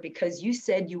here because you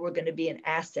said you were going to be an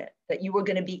asset, that you were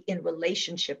going to be in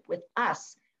relationship with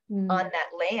us on that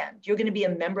land. You're going to be a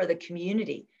member of the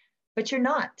community, but you're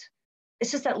not.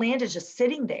 It's just that land is just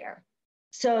sitting there.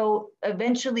 So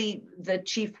eventually the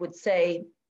chief would say,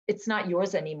 it's not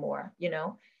yours anymore.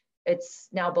 it's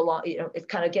now it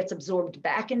kind of gets absorbed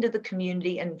back into the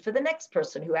community, and for the next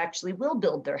person who actually will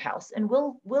build their house and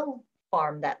will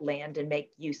farm that land and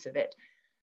make use of it.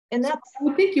 And so that's, I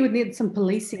would think you would need some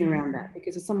policing around that,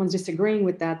 because if someone's disagreeing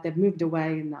with that, they've moved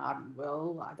away and,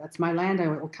 that's my land, I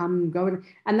will come and go.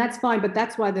 And that's fine. But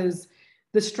that's why there's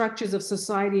the structures of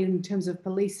society in terms of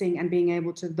policing and being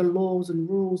able to, the laws and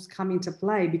rules come into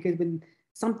play, because when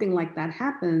something like that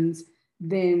happens,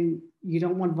 then you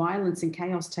don't want violence and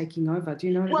chaos taking over. Do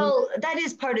you know what I mean? well, that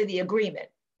is part of the agreement.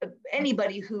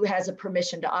 Anybody who has a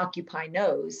permission to occupy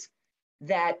knows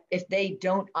that if they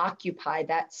don't occupy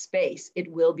that space,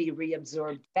 it will be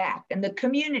reabsorbed back. And the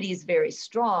community is very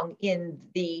strong in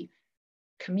the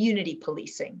community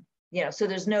policing, so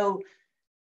there's no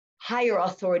higher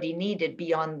authority needed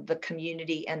beyond the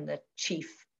community and the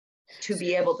chief to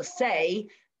be able to say,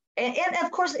 and of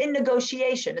course, in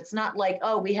negotiation, it's not like,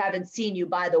 oh, we haven't seen you,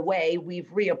 by the way, we've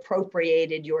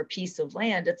reappropriated your piece of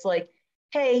land. It's like,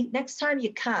 hey, next time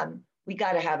you come, we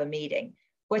got to have a meeting.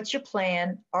 What's your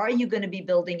plan? Are you going to be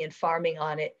building and farming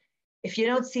on it? If you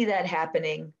don't see that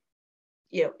happening,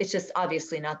 it's just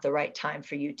obviously not the right time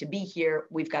for you to be here.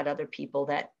 We've got other people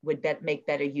that would make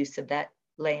better use of that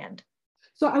land.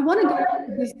 So I want to go to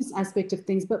the business aspect of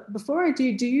things, but before I do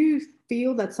you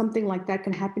feel that something like that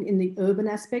can happen in the urban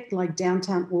aspect, like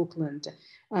downtown Auckland,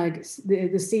 the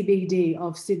CBD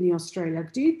of Sydney, Australia?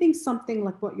 Do you think something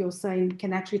like what you're saying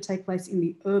can actually take place in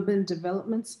the urban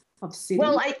developments of Sydney?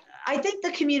 Well, I think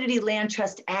the Community Land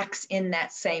Trust acts in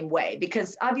that same way,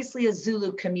 because obviously a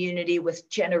Zulu community with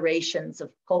generations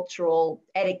of cultural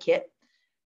etiquette,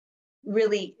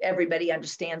 really everybody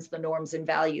understands the norms and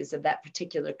values of that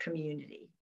particular community.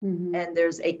 Mm-hmm. And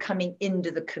there's a coming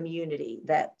into the community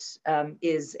that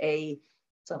is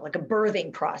like a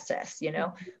birthing process,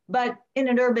 but in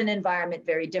an urban environment,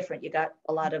 very different. You got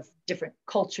a lot of different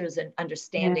cultures and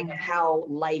understanding of how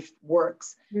life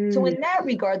works. Mm. So in that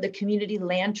regard, the Community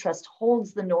Land Trust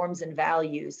holds the norms and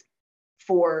values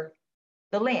for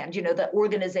the land. The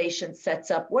organization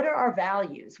sets up, what are our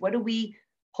values? What do we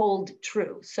hold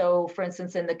true? So for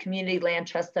instance, in the Community Land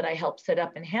Trust that I helped set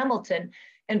up in Hamilton,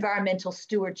 environmental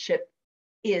stewardship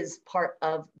is part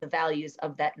of the values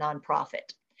of that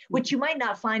nonprofit, which you might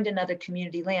not find in other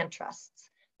community land trusts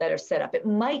that are set up. It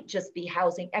might just be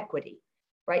housing equity,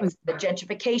 right? The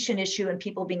gentrification issue and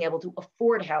people being able to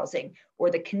afford housing, or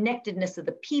the connectedness of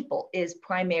the people, is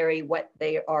primary what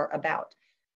they are about.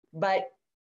 But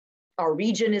our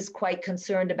region is quite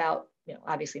concerned about,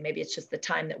 obviously maybe it's just the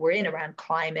time that we're in around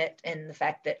climate and the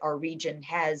fact that our region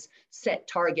has set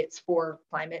targets for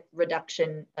climate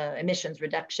reduction, emissions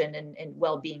reduction, and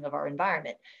well-being of our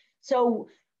environment. So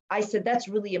I said, that's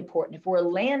really important. If we're a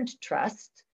land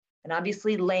trust, and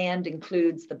obviously land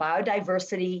includes the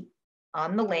biodiversity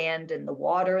on the land and the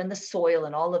water and the soil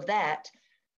and all of that,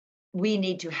 we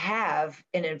need to have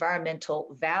an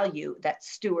environmental value that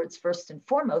stewards first and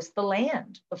foremost the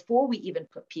land before we even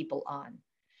put people on.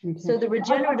 Okay. So the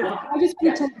regenerative... I just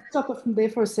want to stop it from there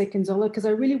for a second, Zola, because I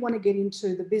really want to get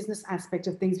into the business aspect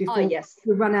of things before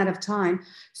we run out of time.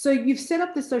 So you've set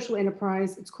up the social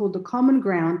enterprise. It's called The Common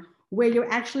Ground, where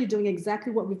you're actually doing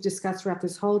exactly what we've discussed throughout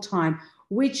this whole time,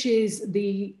 which is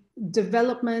the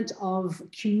development of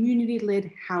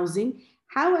community-led housing.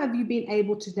 How have you been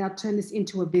able to now turn this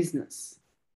into a business?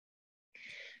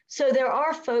 So there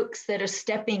are folks that are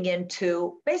stepping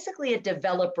into basically a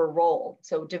developer role.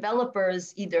 So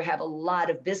developers either have a lot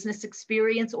of business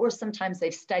experience, or sometimes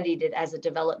they've studied it as a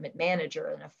development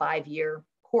manager in a 5-year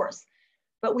course.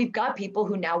 But we've got people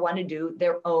who now want to do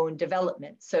their own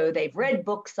development. So they've read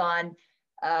books on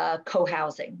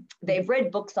co-housing. They've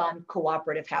read books on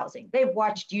cooperative housing. They've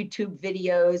watched YouTube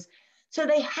videos. So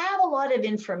they have a lot of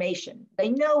information. They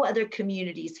know other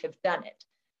communities have done it.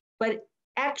 But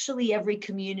actually every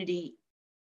community,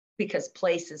 because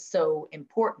place is so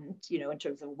important, in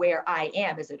terms of where I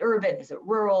am, is it urban, is it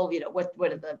rural,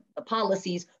 what are the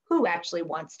policies, who actually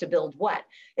wants to build what?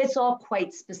 It's all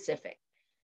quite specific.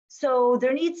 So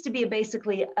there needs to be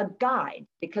basically a guide,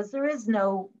 because there is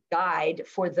no guide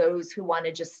for those who want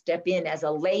to just step in as a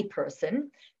layperson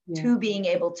to being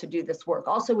able to do this work.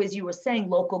 Also, as you were saying,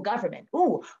 local government.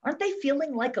 Ooh, aren't they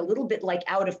feeling like a little bit like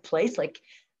out of place? Like,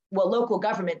 well, local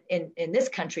government in this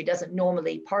country doesn't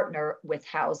normally partner with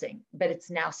housing, but it's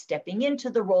now stepping into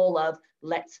the role of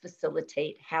let's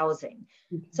facilitate housing.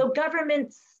 Mm-hmm. So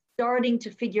government's starting to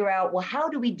figure out, well, how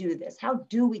do we do this? How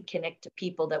do we connect to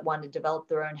people that want to develop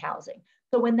their own housing?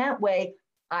 So in that way,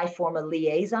 I form a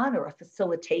liaison or a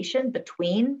facilitation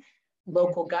between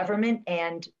local government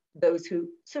and those who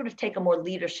sort of take a more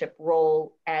leadership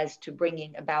role as to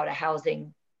bringing about a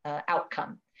housing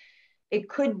outcome. It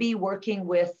could be working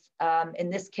with, in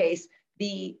this case,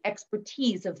 the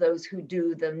expertise of those who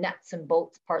do the nuts and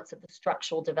bolts parts of the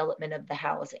structural development of the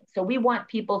housing. So we want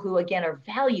people who, again, are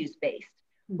values-based.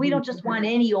 We don't just want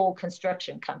any old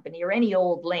construction company or any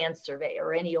old land surveyor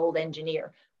or any old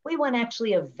engineer. We want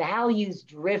actually a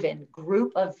values-driven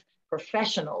group of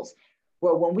professionals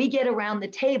where when we get around the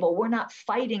table, we're not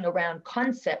fighting around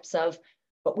concepts of,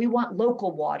 but we want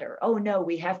local water. Oh no,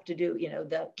 we have to do,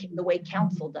 the way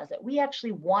council does it. We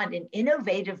actually want an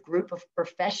innovative group of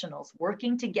professionals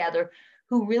working together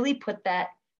who really put that,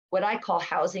 what I call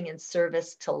housing and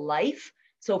service, to life.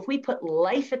 So if we put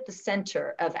life at the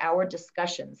center of our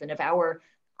discussions and of our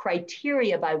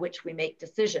criteria by which we make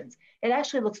decisions, it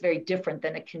actually looks very different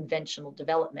than a conventional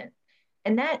development.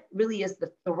 And that really is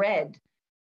the thread.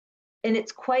 And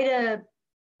it's quite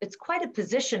a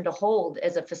position to hold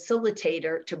as a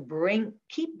facilitator, to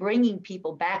keep bringing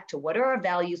people back to what are our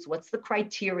values, what's the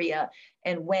criteria,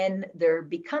 and when there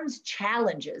becomes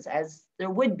challenges, as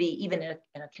there would be even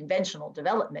in a conventional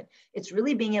development, it's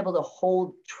really being able to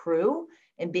hold true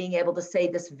and being able to say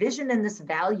this vision and this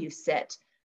value set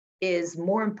is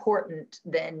more important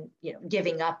than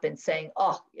giving up and saying,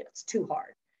 oh, it's too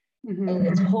hard. And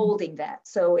it's holding that.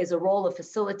 So as a role of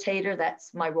facilitator,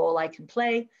 that's my role I can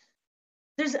play.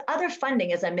 There's other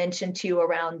funding, as I mentioned to you,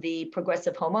 around the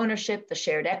progressive home ownership, the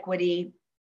shared equity,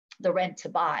 the rent to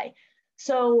buy.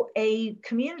 So a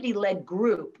community-led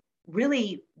group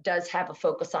really does have a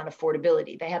focus on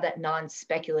affordability. They have that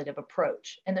non-speculative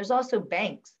approach. And there's also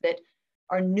banks that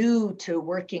are new to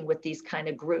working with these kind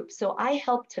of groups. So I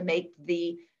help to make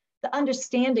the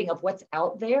understanding of what's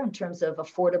out there in terms of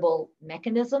affordable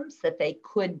mechanisms that they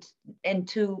could, and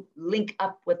to link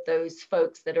up with those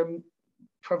folks that are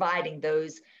providing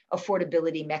those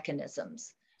affordability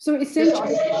mechanisms. So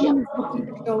essentially, someone looking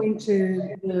to go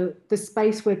into the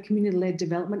space where community-led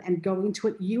development and go into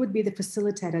it, you would be the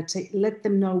facilitator to let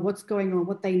them know what's going on,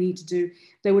 what they need to do.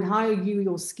 They would hire you,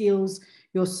 your skills,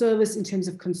 your service in terms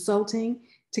of consulting,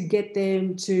 to get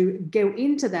them to go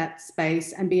into that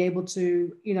space and be able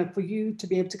to, for you to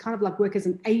be able to kind of like work as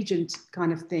an agent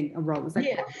kind of thing, a role. Is that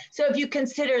correct? So if you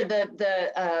consider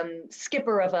the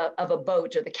skipper of a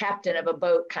boat, or the captain of a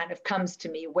boat kind of comes to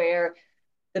me, where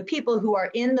the people who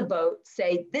are in the boat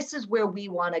say, this is where we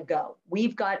want to go.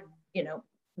 We've got,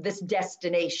 this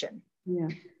destination. Yeah.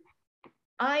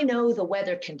 I know the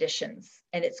weather conditions,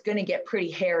 and it's going to get pretty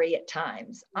hairy at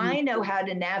times. I know how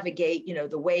to navigate,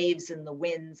 the waves and the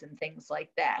winds and things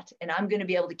like that. And I'm going to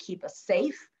be able to keep us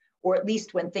safe, or at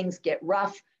least when things get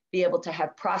rough, be able to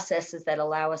have processes that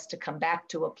allow us to come back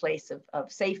to a place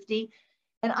of safety.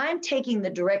 And I'm taking the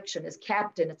direction as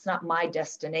captain. It's not my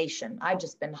destination. I've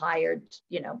just been hired,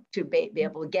 to be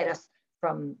able to get us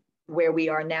from where we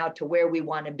are now to where we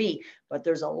want to be. But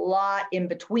there's a lot in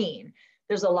between.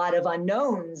 There's a lot of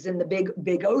unknowns in the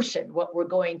big ocean, what we're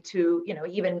going to,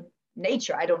 even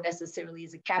nature. I don't necessarily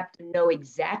as a captain know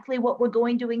exactly what we're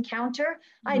going to encounter.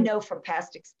 I know from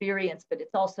past experience, but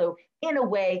it's also, in a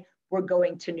way, we're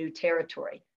going to new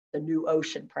territory, the new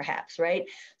ocean perhaps, right?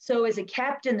 So as a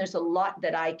captain, there's a lot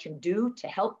that I can do to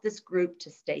help this group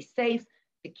to stay safe,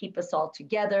 to keep us all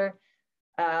together,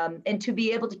 and to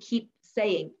be able to keep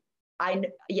saying,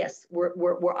 yes,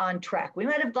 we're on track. We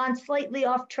might have gone slightly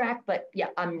off track, but yeah,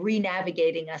 I'm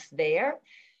re-navigating us there.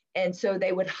 And so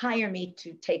they would hire me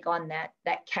to take on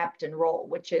that captain role,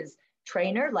 which is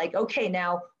trainer, like, okay,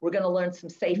 now we're going to learn some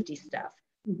safety stuff.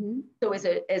 So as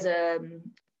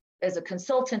a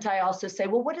consultant, I also say,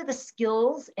 well, what are the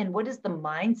skills and what is the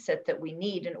mindset that we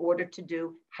need in order to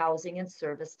do housing and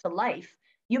service to life?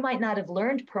 You might not have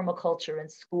learned permaculture in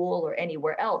school or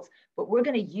anywhere else, but we're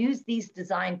going to use these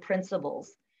design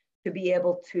principles to be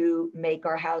able to make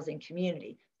our housing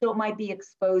community. So it might be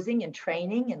exposing and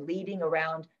training and leading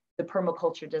around the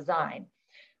permaculture design.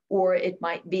 Or it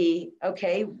might be,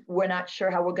 okay, we're not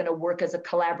sure how we're going to work as a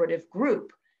collaborative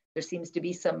group. There seems to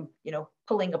be some,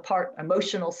 pulling apart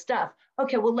emotional stuff.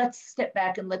 Okay, well, let's step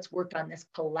back and let's work on this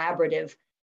collaborative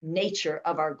nature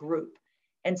of our group.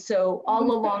 And so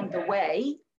all along the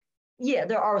way, yeah,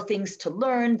 there are things to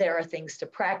learn, there are things to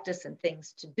practice and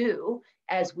things to do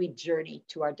as we journey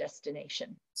to our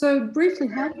destination. So briefly,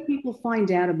 how do people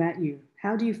find out about you?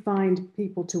 How do you find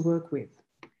people to work with?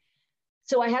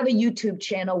 So I have a YouTube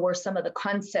channel where some of the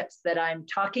concepts that I'm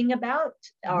talking about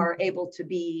are able to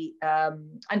be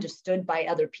understood by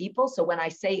other people. So when I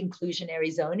say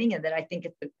inclusionary zoning, and that I think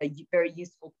it's a very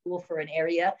useful tool for an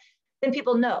area, then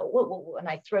people know when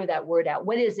I throw that word out,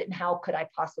 what is it and how could I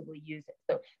possibly use it?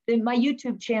 So then my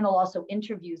YouTube channel also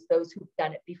interviews those who've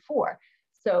done it before.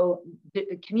 So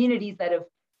the communities that have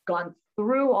gone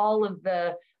through all of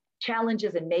the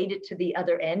challenges and made it to the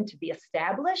other end to be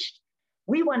established.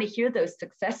 We want to hear those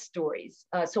success stories.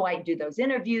 So I do those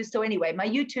interviews. So anyway, my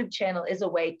YouTube channel is a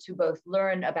way to both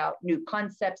learn about new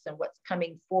concepts and what's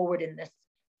coming forward in this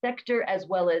sector, as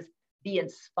well as be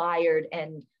inspired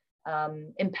and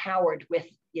empowered with,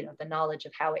 the knowledge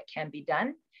of how it can be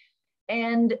done.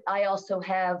 And I also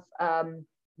have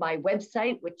my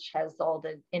website, which has all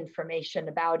the information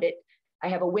about it. I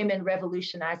have a Women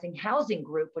Revolutionizing Housing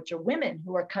group, which are women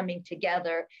who are coming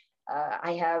together.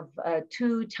 I have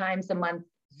 2 times a month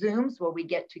Zooms where we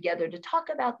get together to talk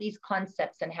about these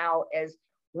concepts and how, as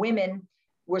women,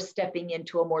 we're stepping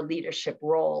into a more leadership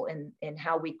role in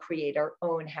how we create our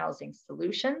own housing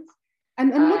solutions.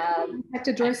 And what's the contact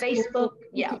address? Facebook,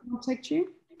 yeah. Contact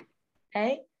you?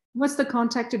 Hey? What's the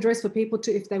contact address for people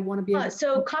to, if they want to be able to?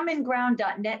 So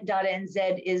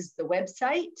commonground.net.nz is the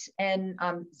website, and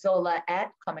Zola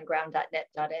at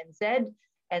commonground.net.nz.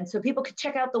 And so people can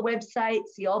check out the website,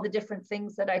 see all the different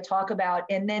things that I talk about.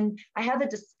 And then I have a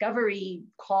discovery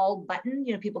call button,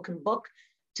 people can book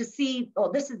to see,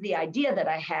 oh, this is the idea that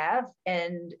I have.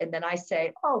 And then I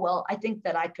say, oh, well, I think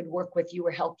that I could work with you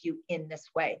or help you in this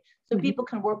way. So people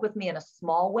can work with me in a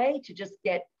small way to just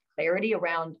get clarity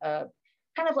around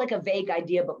kind of like a vague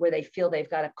idea, but where they feel they've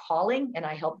got a calling, and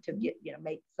I help to get,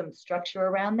 make some structure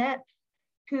around that.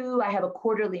 2, I have a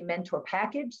quarterly mentor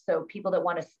package. So people that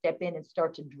want to step in and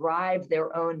start to drive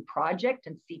their own project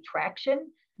and see traction,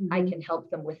 I can help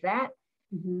them with that.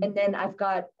 And then I've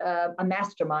got a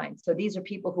mastermind. So these are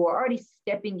people who are already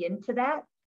stepping into that,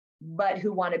 but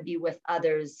who want to be with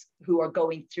others who are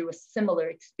going through a similar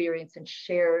experience and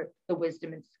share the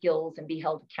wisdom and skills and be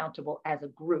held accountable as a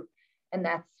group. And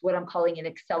that's what I'm calling an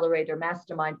accelerator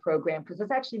mastermind program, because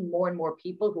there's actually more and more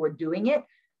people who are doing it,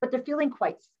 but they're feeling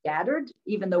quite scattered,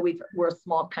 even though we're a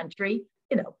small country,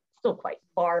 still quite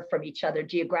far from each other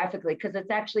geographically, because it's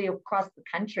actually across the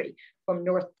country from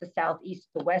north to south, east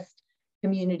to west,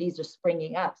 communities are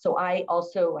springing up. So I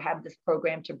also have this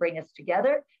program to bring us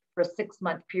together for a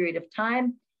 6-month period of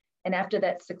time. And after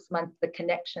that 6 months, the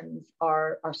connections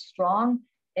are strong.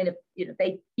 And if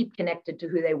they keep connected to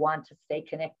who they want to stay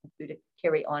connected to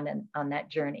carry on that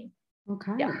journey.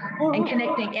 Okay. Yeah. And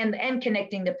connecting and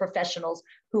connecting the professionals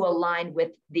who align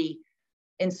with the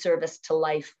In Service to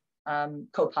Life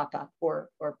COPAPA or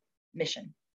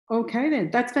mission. Okay, then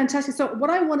that's fantastic. So what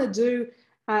I want to do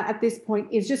at this point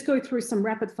is just go through some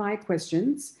rapid fire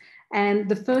questions. And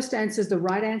the first answer is the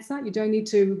right answer. You don't need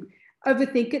to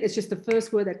overthink it. It's just the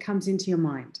first word that comes into your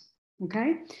mind.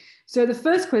 Okay. So the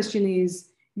first question is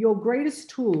your greatest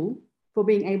tool for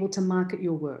being able to market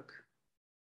your work.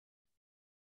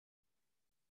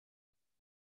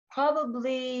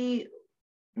 Probably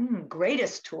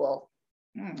greatest tool.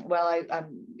 Well,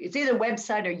 it's either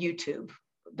website or YouTube.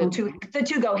 The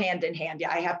two go hand in hand.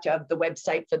 Yeah, I have to have the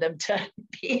website for them to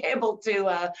be able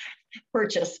to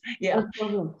purchase. Yeah. No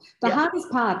problem. The hardest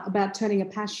part about turning a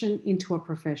passion into a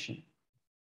profession.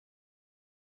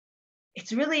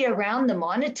 It's really around the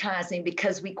monetizing,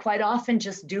 because we quite often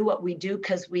just do what we do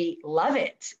because we love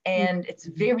it. And it's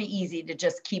very easy to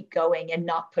just keep going and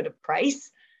not put a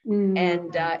price.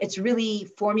 And it's really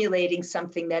formulating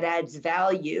something that adds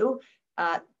value.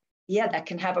 That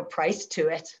can have a price to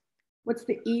it. What's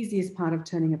the easiest part of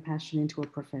turning a passion into a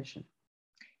profession?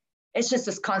 It's just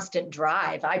this constant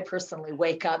drive. I personally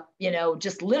wake up,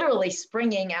 just literally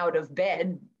springing out of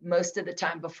bed most of the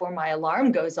time before my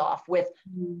alarm goes off with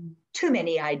too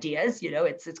many ideas.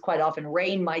 It's quite often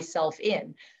rein myself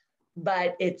in,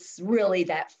 but it's really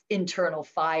that internal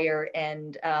fire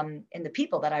and the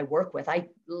people that I work with. I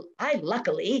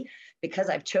luckily, because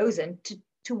I've chosen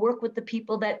to work with the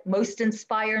people that most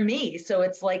inspire me. So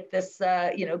it's like this,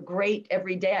 great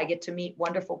every day I get to meet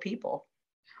wonderful people.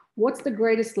 What's the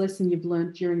greatest lesson you've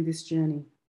learned during this journey?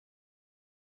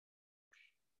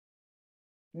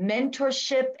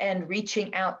 Mentorship and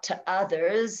reaching out to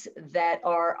others that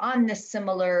are on this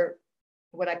similar,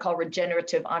 what I call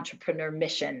regenerative entrepreneur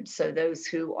mission. So those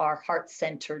who are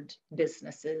heart-centered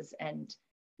businesses and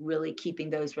really keeping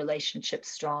those relationships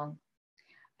strong.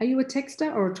 Are you a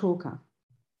texter or a talker?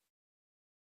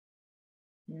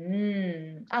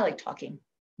 I like talking.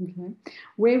 Okay.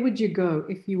 Where would you go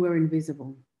if you were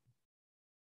invisible?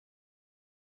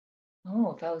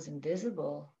 Oh, if I was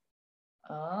invisible.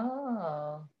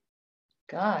 Oh,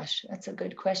 gosh, that's a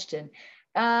good question.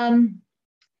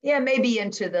 Maybe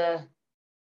into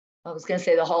I was going to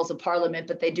say the halls of Parliament,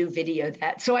 but they do video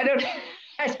that, so I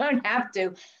don't have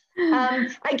to.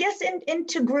 I guess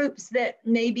into groups that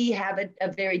maybe have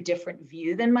a very different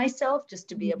view than myself, just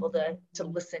to be able to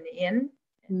listen in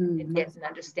and get an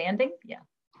understanding. Yeah.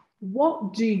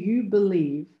 What do you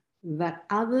believe that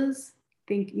others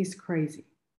think is crazy?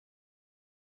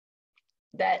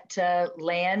 That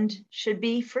land should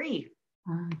be free.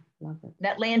 Ah, love it.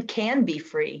 That land can be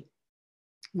free.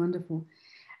 Wonderful.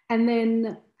 And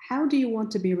then how do you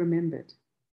want to be remembered?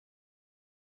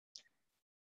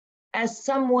 As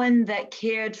someone that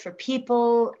cared for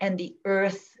people and the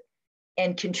earth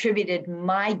and contributed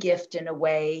my gift in a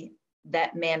way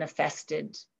that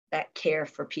manifested that care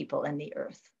for people and the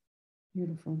earth.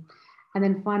 Beautiful. And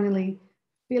then finally,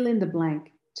 fill in the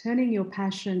blank. Turning your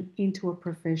passion into a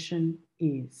profession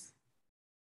is?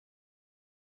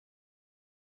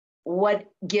 What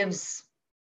gives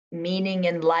meaning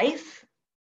in life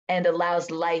and allows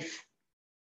life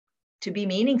to be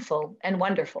meaningful and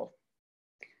wonderful.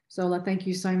 Zola, thank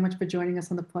you so much for joining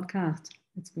us on the podcast.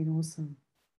 It's been awesome.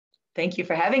 Thank you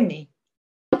for having me.